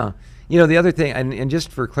 Yeah. The other thing, and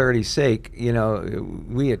just for clarity's sake,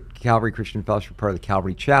 we at Calvary Christian Fellowship are part of the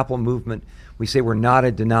Calvary Chapel movement. We say we're not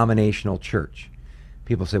a denominational church.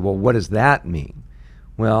 People say, well, what does that mean?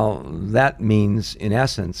 Well, that means, in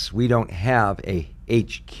essence, we don't have a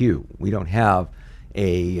HQ. We don't have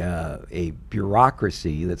a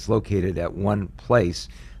bureaucracy that's located at one place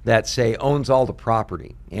that, say, owns all the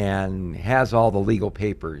property and has all the legal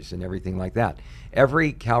papers and everything like that.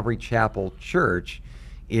 Every Calvary Chapel church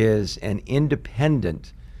is an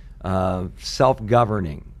independent,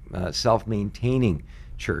 self-governing, self-maintaining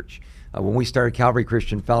church. When we started Calvary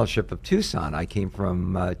Christian Fellowship of Tucson, I came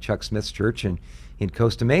from Chuck Smith's church in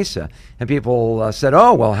Costa Mesa, and people said,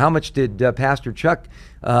 oh, well, how much did Pastor Chuck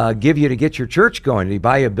give you to get your church going? Did he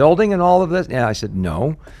buy you a building and all of this? And I said,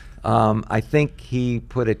 no. I think he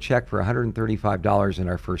put a check for $135 in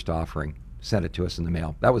our first offering, sent it to us in the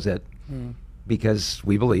mail. That was it. Because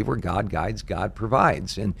we believe where God guides, God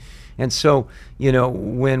provides. And so,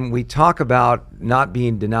 when we talk about not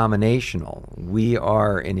being denominational, we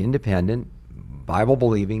are an independent,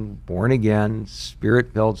 Bible-believing, born-again,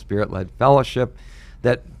 Spirit-filled, Spirit-led fellowship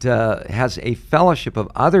that has a fellowship of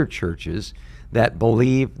other churches that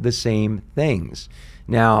believe the same things.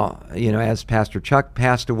 Now, as Pastor Chuck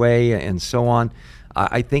passed away and so on,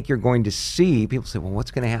 I think you're going to see people say, well,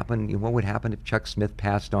 what's going to happen? What would happen if Chuck Smith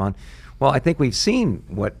passed on? Well, I think we've seen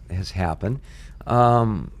what has happened.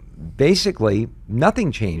 Basically,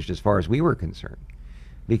 nothing changed as far as we were concerned.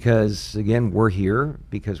 Because, again, we're here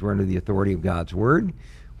because we're under the authority of God's Word.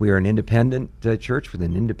 We are an independent church with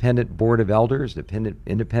an independent board of elders,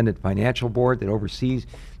 independent financial board that oversees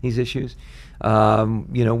these issues.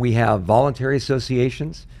 We have voluntary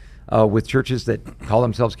associations with churches that call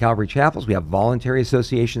themselves Calvary Chapels. We have voluntary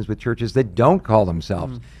associations with churches that don't call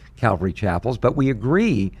themselves Calvary Chapels, but we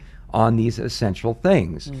agree on these essential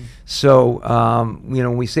things. So,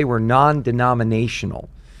 when we say we're non-denominational,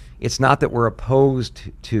 it's not that we're opposed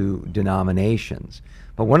to denominations,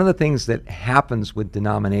 but one of the things that happens with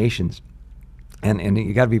denominations, and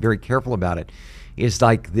you got to be very careful about it, is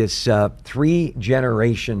like this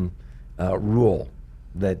 3-generation rule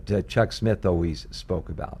that Chuck Smith always spoke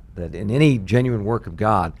about. That in any genuine work of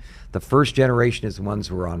God, the first generation is the ones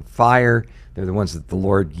who are on fire. They're the ones that the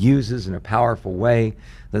Lord uses in a powerful way.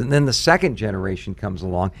 Then the second generation comes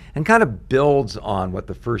along and kind of builds on what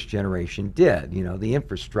the first generation did, the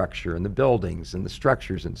infrastructure and the buildings and the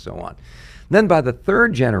structures and so on. Then by the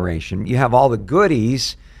third generation, you have all the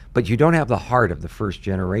goodies, but you don't have the heart of the first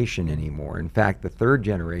generation anymore. In fact, the third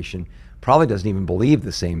generation probably doesn't even believe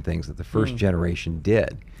the same things that the first generation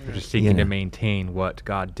did. They're just seeking to maintain what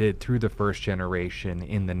God did through the first generation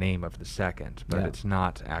in the name of the second, but it's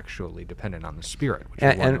not actually dependent on the Spirit, which we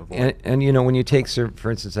want to avoid. And when you take,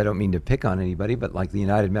 for instance, I don't mean to pick on anybody, but like the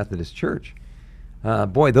United Methodist Church,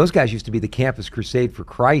 boy, those guys used to be the Campus Crusade for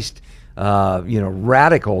Christ,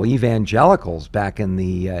 radical evangelicals back in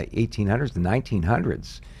the 1800s, the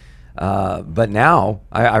 1900s. But now,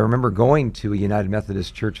 I remember going to a United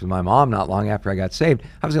Methodist church with my mom not long after I got saved.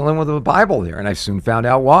 I was the only one with a Bible there, and I soon found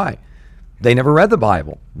out why. They never read the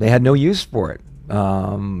Bible. They had no use for it.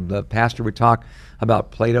 The pastor would talk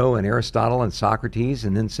about Plato and Aristotle and Socrates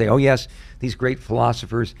and then say, oh yes, these great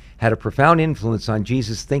philosophers had a profound influence on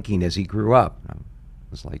Jesus' thinking as he grew up. I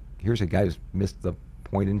was like, here's a guy who's missed the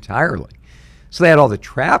point entirely. So they had all the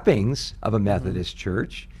trappings of a Methodist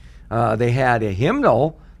church. They had a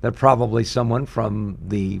hymnal that probably someone from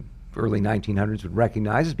the early 1900s would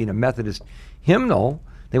recognize as being a Methodist hymnal.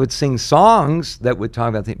 They would sing songs that would talk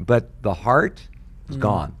about things, but the heart is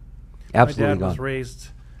gone. Absolutely My dad gone. was raised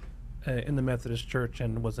in the Methodist Church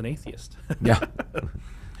and was an atheist. Yeah.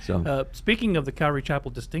 So Speaking of the Calvary Chapel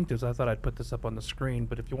distinctives, I thought I'd put this up on the screen,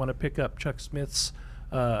 but if you want to pick up Chuck Smith's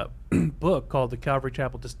book called The Calvary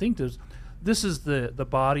Chapel Distinctives, this is the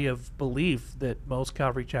body of belief that most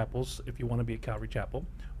Calvary Chapels, if you want to be a Calvary Chapel,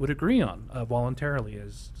 would agree on voluntarily,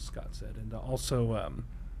 as Scott said. And also,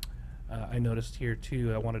 I noticed here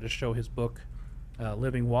too, I wanted to show his book,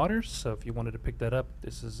 Living Waters. So if you wanted to pick that up,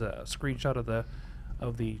 this is a screenshot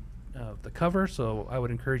of the cover. So I would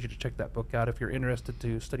encourage you to check that book out if you're interested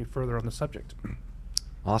to study further on the subject.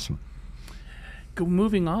 awesome.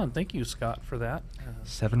 Moving on. Thank you, Scott, for that.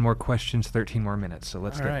 7 more questions, 13 more minutes, so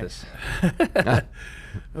let's All get right. this.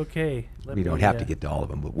 Okay. We don't have to get to all of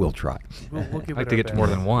them, but we'll try. We'll give I'd like it to our get to more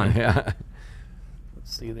than best. one. Yeah.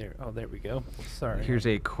 Let's see there. Oh, there we go. Sorry. Here's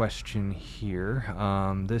a question here.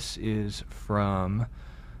 This is from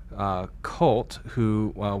cult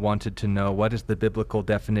who wanted to know what is the biblical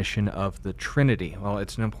definition of the Trinity. Well,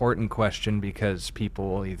 it's an important question because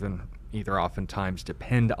people either oftentimes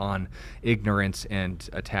depend on ignorance and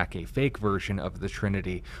attack a fake version of the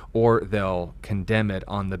Trinity, or they'll condemn it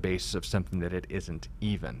on the basis of something that it isn't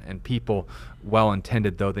even. And people,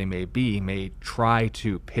 well-intended though they may be, may try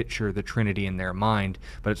to picture the Trinity in their mind,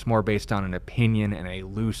 but it's more based on an opinion and a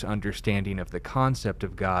loose understanding of the concept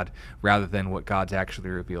of God rather than what God's actually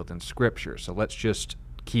revealed in Scripture. So let's just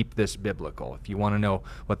keep this biblical. If you want to know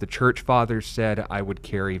what the church fathers said, I would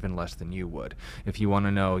care even less than you would. If you want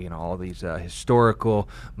to know, all these historical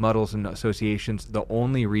muddles and associations, the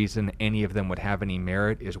only reason any of them would have any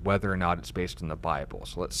merit is whether or not it's based in the Bible.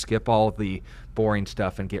 So let's skip all the boring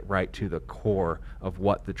stuff and get right to the core of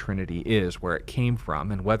what the Trinity is, where it came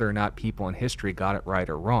from, and whether or not people in history got it right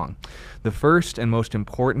or wrong. The first and most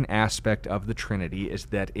important aspect of the Trinity is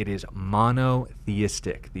that it is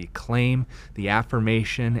monotheistic. The claim, the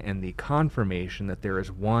affirmation, and the confirmation that there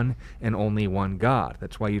is one and only one God.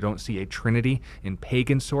 That's why you don't see a Trinity in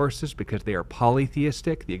pagan sources, because they are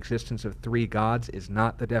polytheistic. The existence of three gods is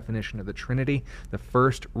not the definition of the Trinity. The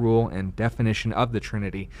first rule and definition of the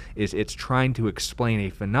Trinity is it's trying to explain a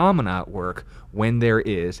phenomena at work when there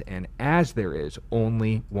is, and as there is,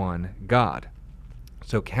 only one God.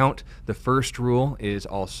 So count, the first rule, is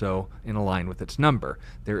also in line with its number.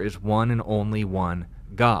 There is one and only one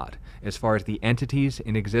God. As far as the entities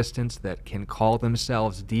in existence that can call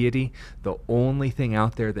themselves deity, the only thing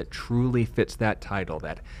out there that truly fits that title,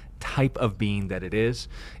 that type of being that it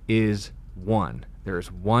is one. There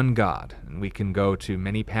is one God, and we can go to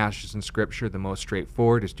many passages in Scripture. The most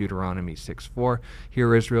straightforward is Deuteronomy 6:4.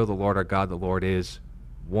 Hear, Israel, the Lord our God, the Lord is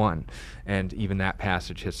one. And even that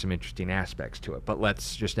passage has some interesting aspects to it. But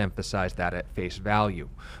let's just emphasize that at face value.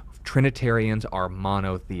 Trinitarians are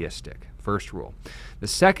monotheistic. First rule. The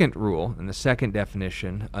second rule, and the second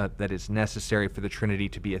definition that is necessary for the Trinity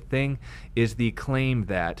to be a thing, is the claim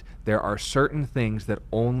that there are certain things that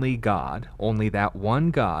only God, only that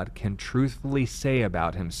one God, can truthfully say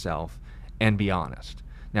about himself and be honest.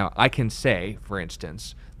 Now, I can say, for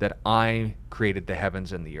instance, that I created the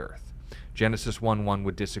heavens and the earth. Genesis 1:1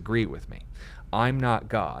 would disagree with me. I'm not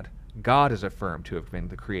God. God is affirmed to have been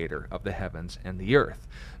the creator of the heavens and the earth.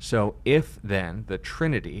 So if then the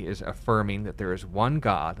Trinity is affirming that there is one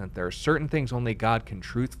God, and there are certain things only God can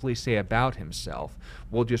truthfully say about himself,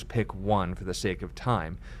 we'll just pick one for the sake of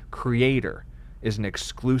time. Creator is an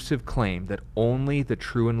exclusive claim that only the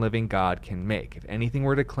true and living God can make. If anything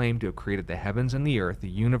were to claim to have created the heavens and the earth, the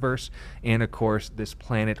universe, and of course this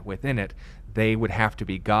planet within it, they would have to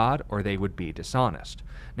be God or they would be dishonest.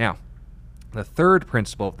 Now, the third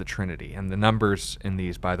principle of the Trinity, and the numbers in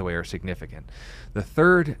these, by the way, are significant. The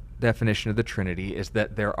third definition of the Trinity is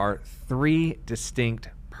that there are three distinct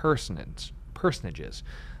personages,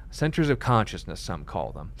 centers of consciousness, some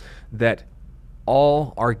call them, that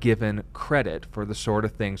all are given credit for the sort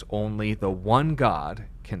of things only the one God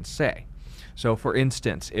can say. So, for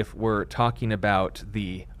instance, if we're talking about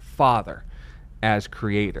the Father as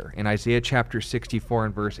creator, in Isaiah chapter 64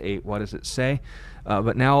 and verse 8, what does it say?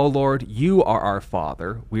 But now, O Lord, you are our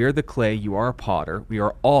Father. We are the clay, you are a potter. We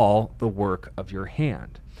are all the work of your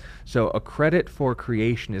hand. So a credit for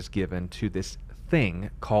creation is given to this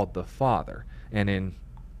thing called the Father. And in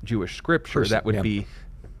Jewish scripture, that would be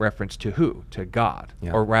reference to who? To God.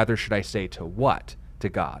 Or rather, should I say to what? To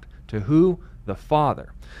God. To who? The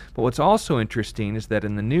Father. But what's also interesting is that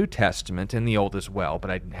in the New Testament, and the Old as well,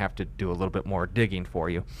 but I'd have to do a little bit more digging for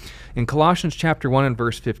you. In Colossians chapter 1 and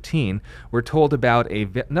verse 15, we're told about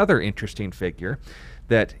another interesting figure,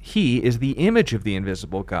 that he is the image of the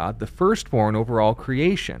invisible God, the firstborn over all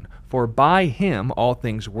creation. For by him all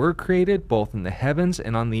things were created, both in the heavens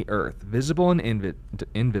and on the earth, visible and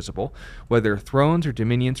invisible, whether thrones or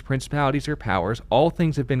dominions, principalities or powers, all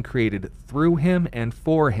things have been created through him and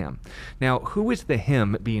for him. Now, who is the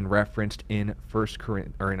him being referenced in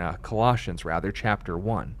Colossians chapter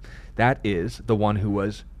 1? That is the one who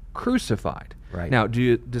was crucified. Right. Now,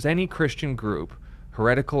 does any Christian group,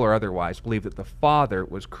 heretical or otherwise, believe that the Father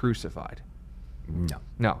was crucified? No.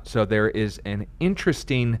 No. So there is an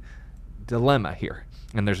interesting dilemma here.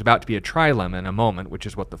 And there's about to be a trilemma in a moment, which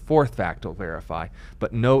is what the fourth fact will verify.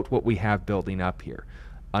 But note what we have building up here.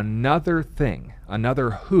 Another thing,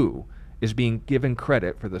 another who, is being given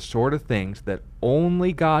credit for the sort of things that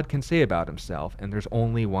only God can say about himself, and there's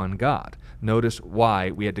only one God. Notice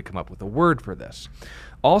why we had to come up with a word for this.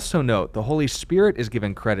 Also note, the Holy Spirit is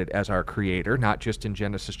given credit as our creator, not just in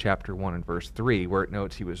Genesis chapter 1 and verse 3, where it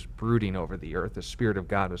notes he was brooding over the earth. The Spirit of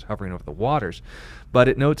God was hovering over the waters. But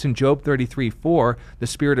it notes in Job 33:4, the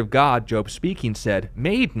Spirit of God, Job speaking, said,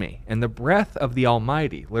 made me, and the breath of the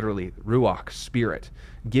Almighty, literally Ruach, Spirit,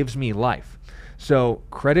 gives me life. So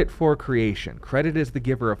credit for creation. Credit as the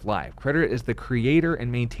giver of life. Credit as the creator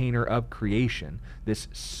and maintainer of creation. This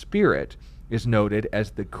Spirit is noted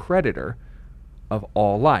as the creditor of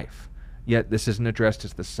all life. Yet this isn't addressed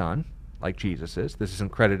as the Son, like Jesus is. This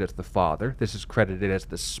isn't credited as the Father. This is credited as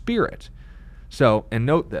the Spirit. So, and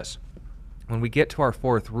note this, when we get to our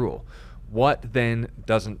fourth rule, what then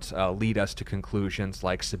doesn't lead us to conclusions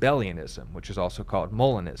like Sabellianism, which is also called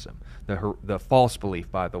Molinism, the false belief,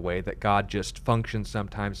 by the way, that God just functions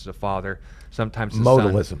sometimes as a father, sometimes as a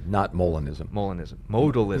Modalism, son. not Molinism. Modalism.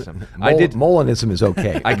 Molinism is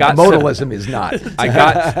okay. I got Modalism is not. It's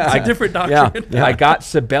a different doctrine. Yeah. I got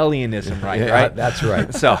Sabellianism right, Yeah, right? that's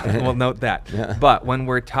right. So we'll note that. Yeah. But when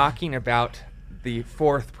we're talking about the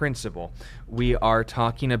fourth principle, we are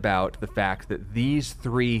talking about the fact that these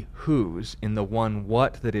three who's in the one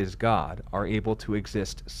what that is God are able to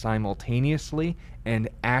exist simultaneously and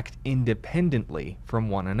act independently from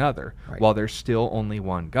one another, Right. while there's still only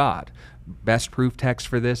one God. Best proof text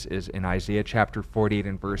for this is in Isaiah chapter 48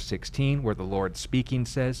 and verse 16, where the Lord speaking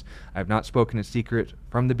says, I have not spoken in secret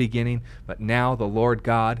from the beginning, but now the Lord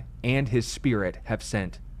God and his Spirit have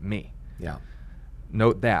sent me. Yeah.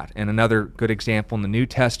 Note that. And another good example in the New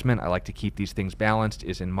Testament, I like to keep these things balanced,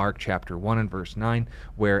 is in Mark chapter 1 and verse 9,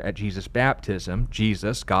 where at Jesus' baptism,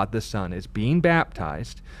 Jesus, God the Son, is being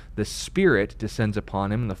baptized. The Spirit descends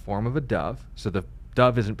upon him in the form of a dove. So the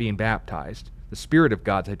dove isn't being baptized. The Spirit of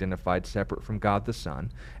God's identified separate from God the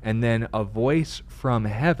Son. And then a voice from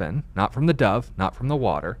heaven, not from the dove, not from the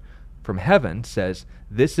water, from heaven says,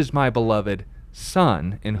 this is my beloved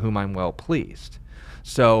Son in whom I'm well pleased.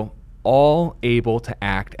 So all able to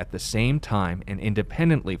act at the same time and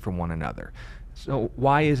independently from one another. So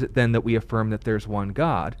why is it then that we affirm that there's one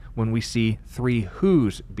God when we see three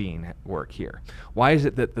who's being at work here? Why is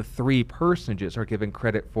it that the three personages are given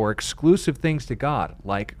credit for exclusive things to God,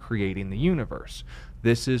 like creating the universe?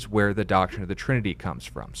 This is where the doctrine of the Trinity comes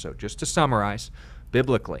from. So just to summarize,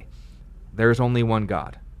 biblically, there is only one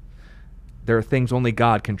God. There are things only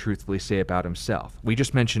God can truthfully say about himself. We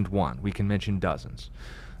just mentioned one. We can mention dozens.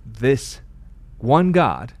 This one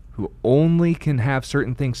God, who only can have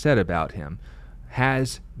certain things said about him,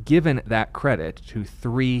 has given that credit to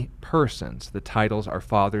three persons. The titles are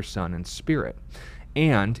Father, Son, and Spirit.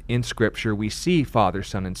 And in Scripture, we see Father,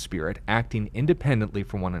 Son, and Spirit acting independently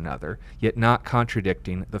from one another, yet not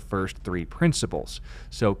contradicting the first three principles.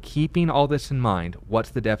 So keeping all this in mind, what's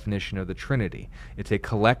the definition of the Trinity? It's a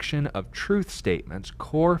collection of truth statements,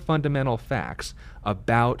 core fundamental facts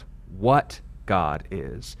about what God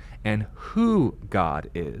is and who God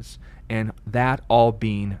is, and that all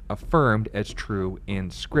being affirmed as true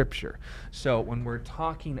in Scripture. So when we're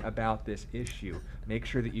talking about this issue, make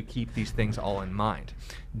sure that you keep these things all in mind.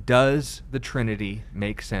 Does the Trinity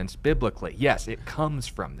make sense biblically? Yes, it comes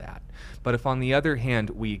from that. But if on the other hand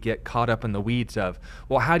we get caught up in the weeds of,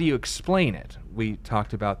 well, how do you explain it? We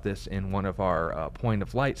talked about this in one of our Point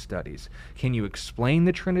of Light studies. Can you explain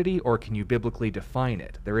the Trinity, or can you biblically define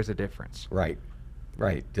it? There is a difference. Right.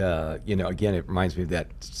 Again, it reminds me of that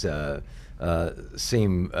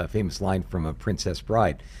same famous line from A Princess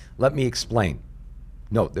Bride. Let me explain.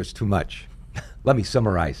 No, there's too much. Let me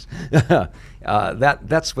summarize.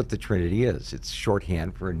 That's what the Trinity is. It's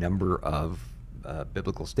shorthand for a number of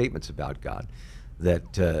biblical statements about God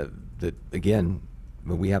that again,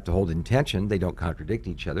 we have to hold in tension. They don't contradict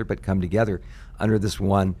each other, but come together under this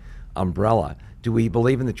one umbrella. Do we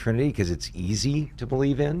believe in the Trinity because it's easy to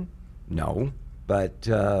believe in? No. But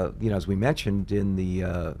as we mentioned in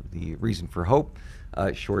the Reason for Hope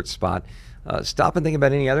short spot, stop and think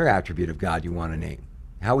about any other attribute of God you want to name.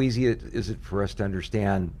 How easy is it for us to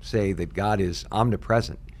understand, say, that God is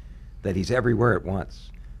omnipresent, that he's everywhere at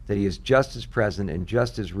once, that he is just as present and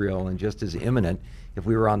just as real and just as imminent if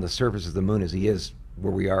we were on the surface of the moon as he is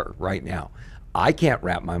where we are right now. I can't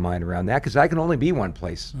wrap my mind around that because I can only be one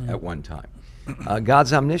place at one time.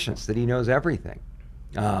 God's omniscience, that he knows everything.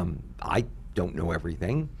 I don't know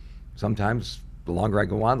everything. Sometimes the longer I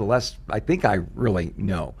go on, the less I think I really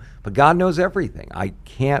know. But God knows everything. I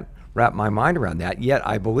can't wrap my mind around that, yet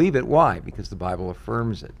I believe it. Why? Because the Bible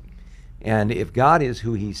affirms it. And if God is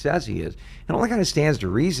who he says he is, it only kind of stands to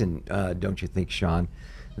reason, don't you think, Sean,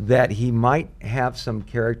 that he might have some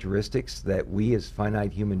characteristics that we as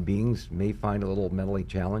finite human beings may find a little mentally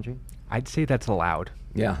challenging? I'd say that's allowed.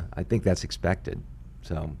 Yeah, I think that's expected.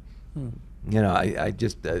 So You know, I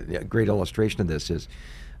just a great illustration of this is,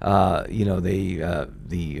 you know,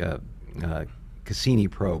 the Cassini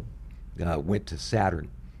probe went to Saturn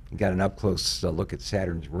and got an up-close look at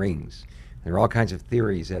Saturn's rings. There are all kinds of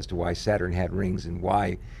theories as to why Saturn had rings and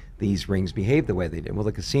why these rings behaved the way they did. Well,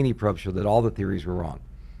 the Cassini probe showed that all the theories were wrong.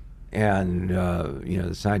 And, you know,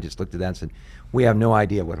 the scientists looked at that and said, we have no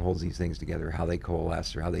idea what holds these things together, how they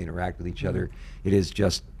coalesce or how they interact with each other. It is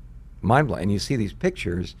just mind-blowing. And you see these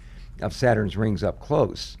pictures of Saturn's rings up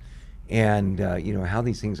close and, you know, how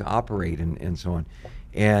these things operate and so on.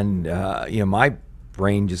 And, you know, my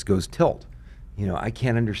brain just goes tilt. You know, I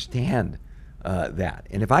can't understand that.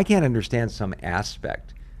 And if I can't understand some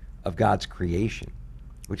aspect of God's creation,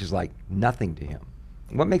 which is like nothing to him,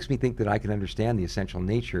 what makes me think that I can understand the essential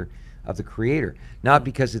nature of the Creator? Not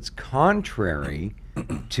because it's contrary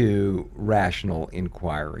to rational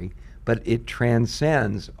inquiry, but it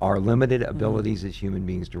transcends our limited abilities as human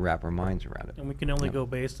beings to wrap our minds around it. And we can only go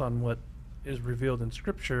based on what is revealed in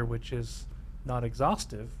Scripture, which is not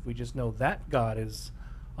exhaustive. We just know that God is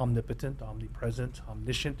omnipotent, omnipresent,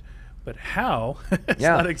 omniscient, but how? It's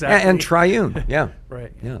not exactly. And triune. Yeah.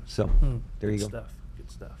 Right. Yeah. So there you Good go. stuff.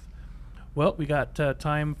 Good stuff. Well, we got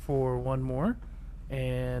time for one more,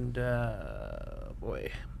 and boy,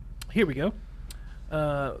 here we go.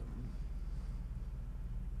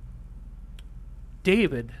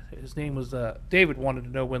 David, his name was David, wanted to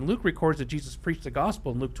know, when Luke records that Jesus preached the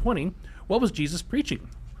gospel in Luke 20, what was Jesus preaching?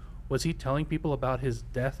 Was he telling people about his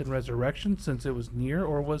death and resurrection since it was near,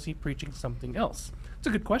 or was he preaching something else? It's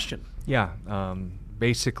a good question. Yeah.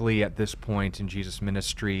 Basically, at this point in Jesus'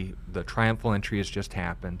 ministry, the triumphal entry has just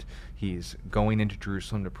happened. He's going into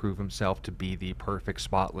Jerusalem to prove himself to be the perfect,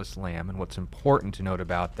 spotless lamb. And what's important to note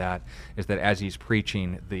about that is that as he's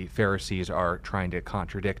preaching, the Pharisees are trying to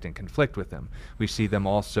contradict and conflict with him. We see them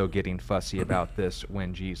also getting fussy about this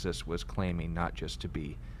when Jesus was claiming not just to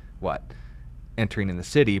be, entering in the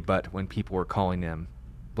city, but when people were calling him,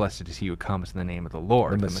 blessed is he who comes in the name of the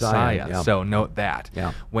Lord, the Messiah. Yeah. So note that.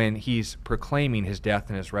 Yeah. When he's proclaiming his death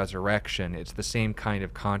and his resurrection, it's the same kind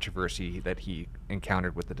of controversy that he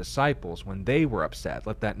encountered with the disciples when they were upset.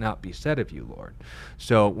 Let that not be said of you, Lord.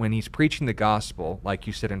 So when he's preaching the gospel, like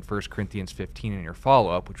you said in 1 Corinthians 15 in your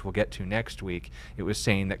follow-up, which we'll get to next week, it was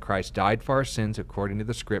saying that Christ died for our sins according to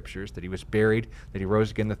the Scriptures, that he was buried, that he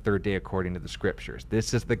rose again the third day according to the Scriptures.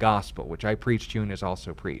 This is the gospel, which I preached to you and is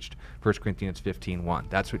also preached. 1 Corinthians 15:1.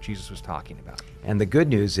 That's what Jesus was talking about. And the good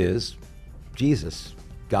news is Jesus,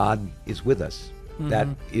 God is with us. That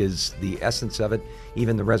is the essence of it.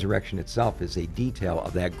 Even the resurrection itself is a detail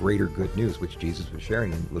of that greater good news which Jesus was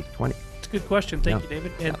sharing in Luke 20. It's a good question. Thank you,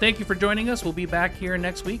 David. And thank you for joining us. We'll be back here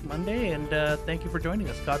next week, Monday, and thank you for joining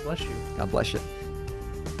us. God bless you. God bless you.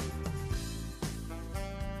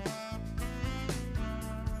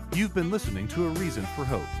 You've been listening to A Reason for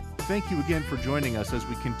Hope. Thank you again for joining us as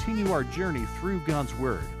we continue our journey through God's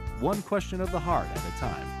Word, one question of the heart at a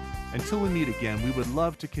time. Until we meet again, we would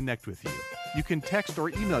love to connect with you. You can text or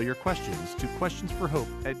email your questions to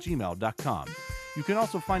questionsforhope@gmail.com. You can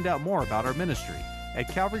also find out more about our ministry at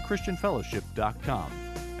calvarychristianfellowship.com.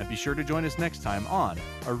 And be sure to join us next time on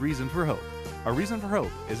A Reason for Hope. A Reason for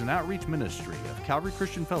Hope is an outreach ministry of Calvary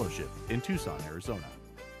Christian Fellowship in Tucson, Arizona.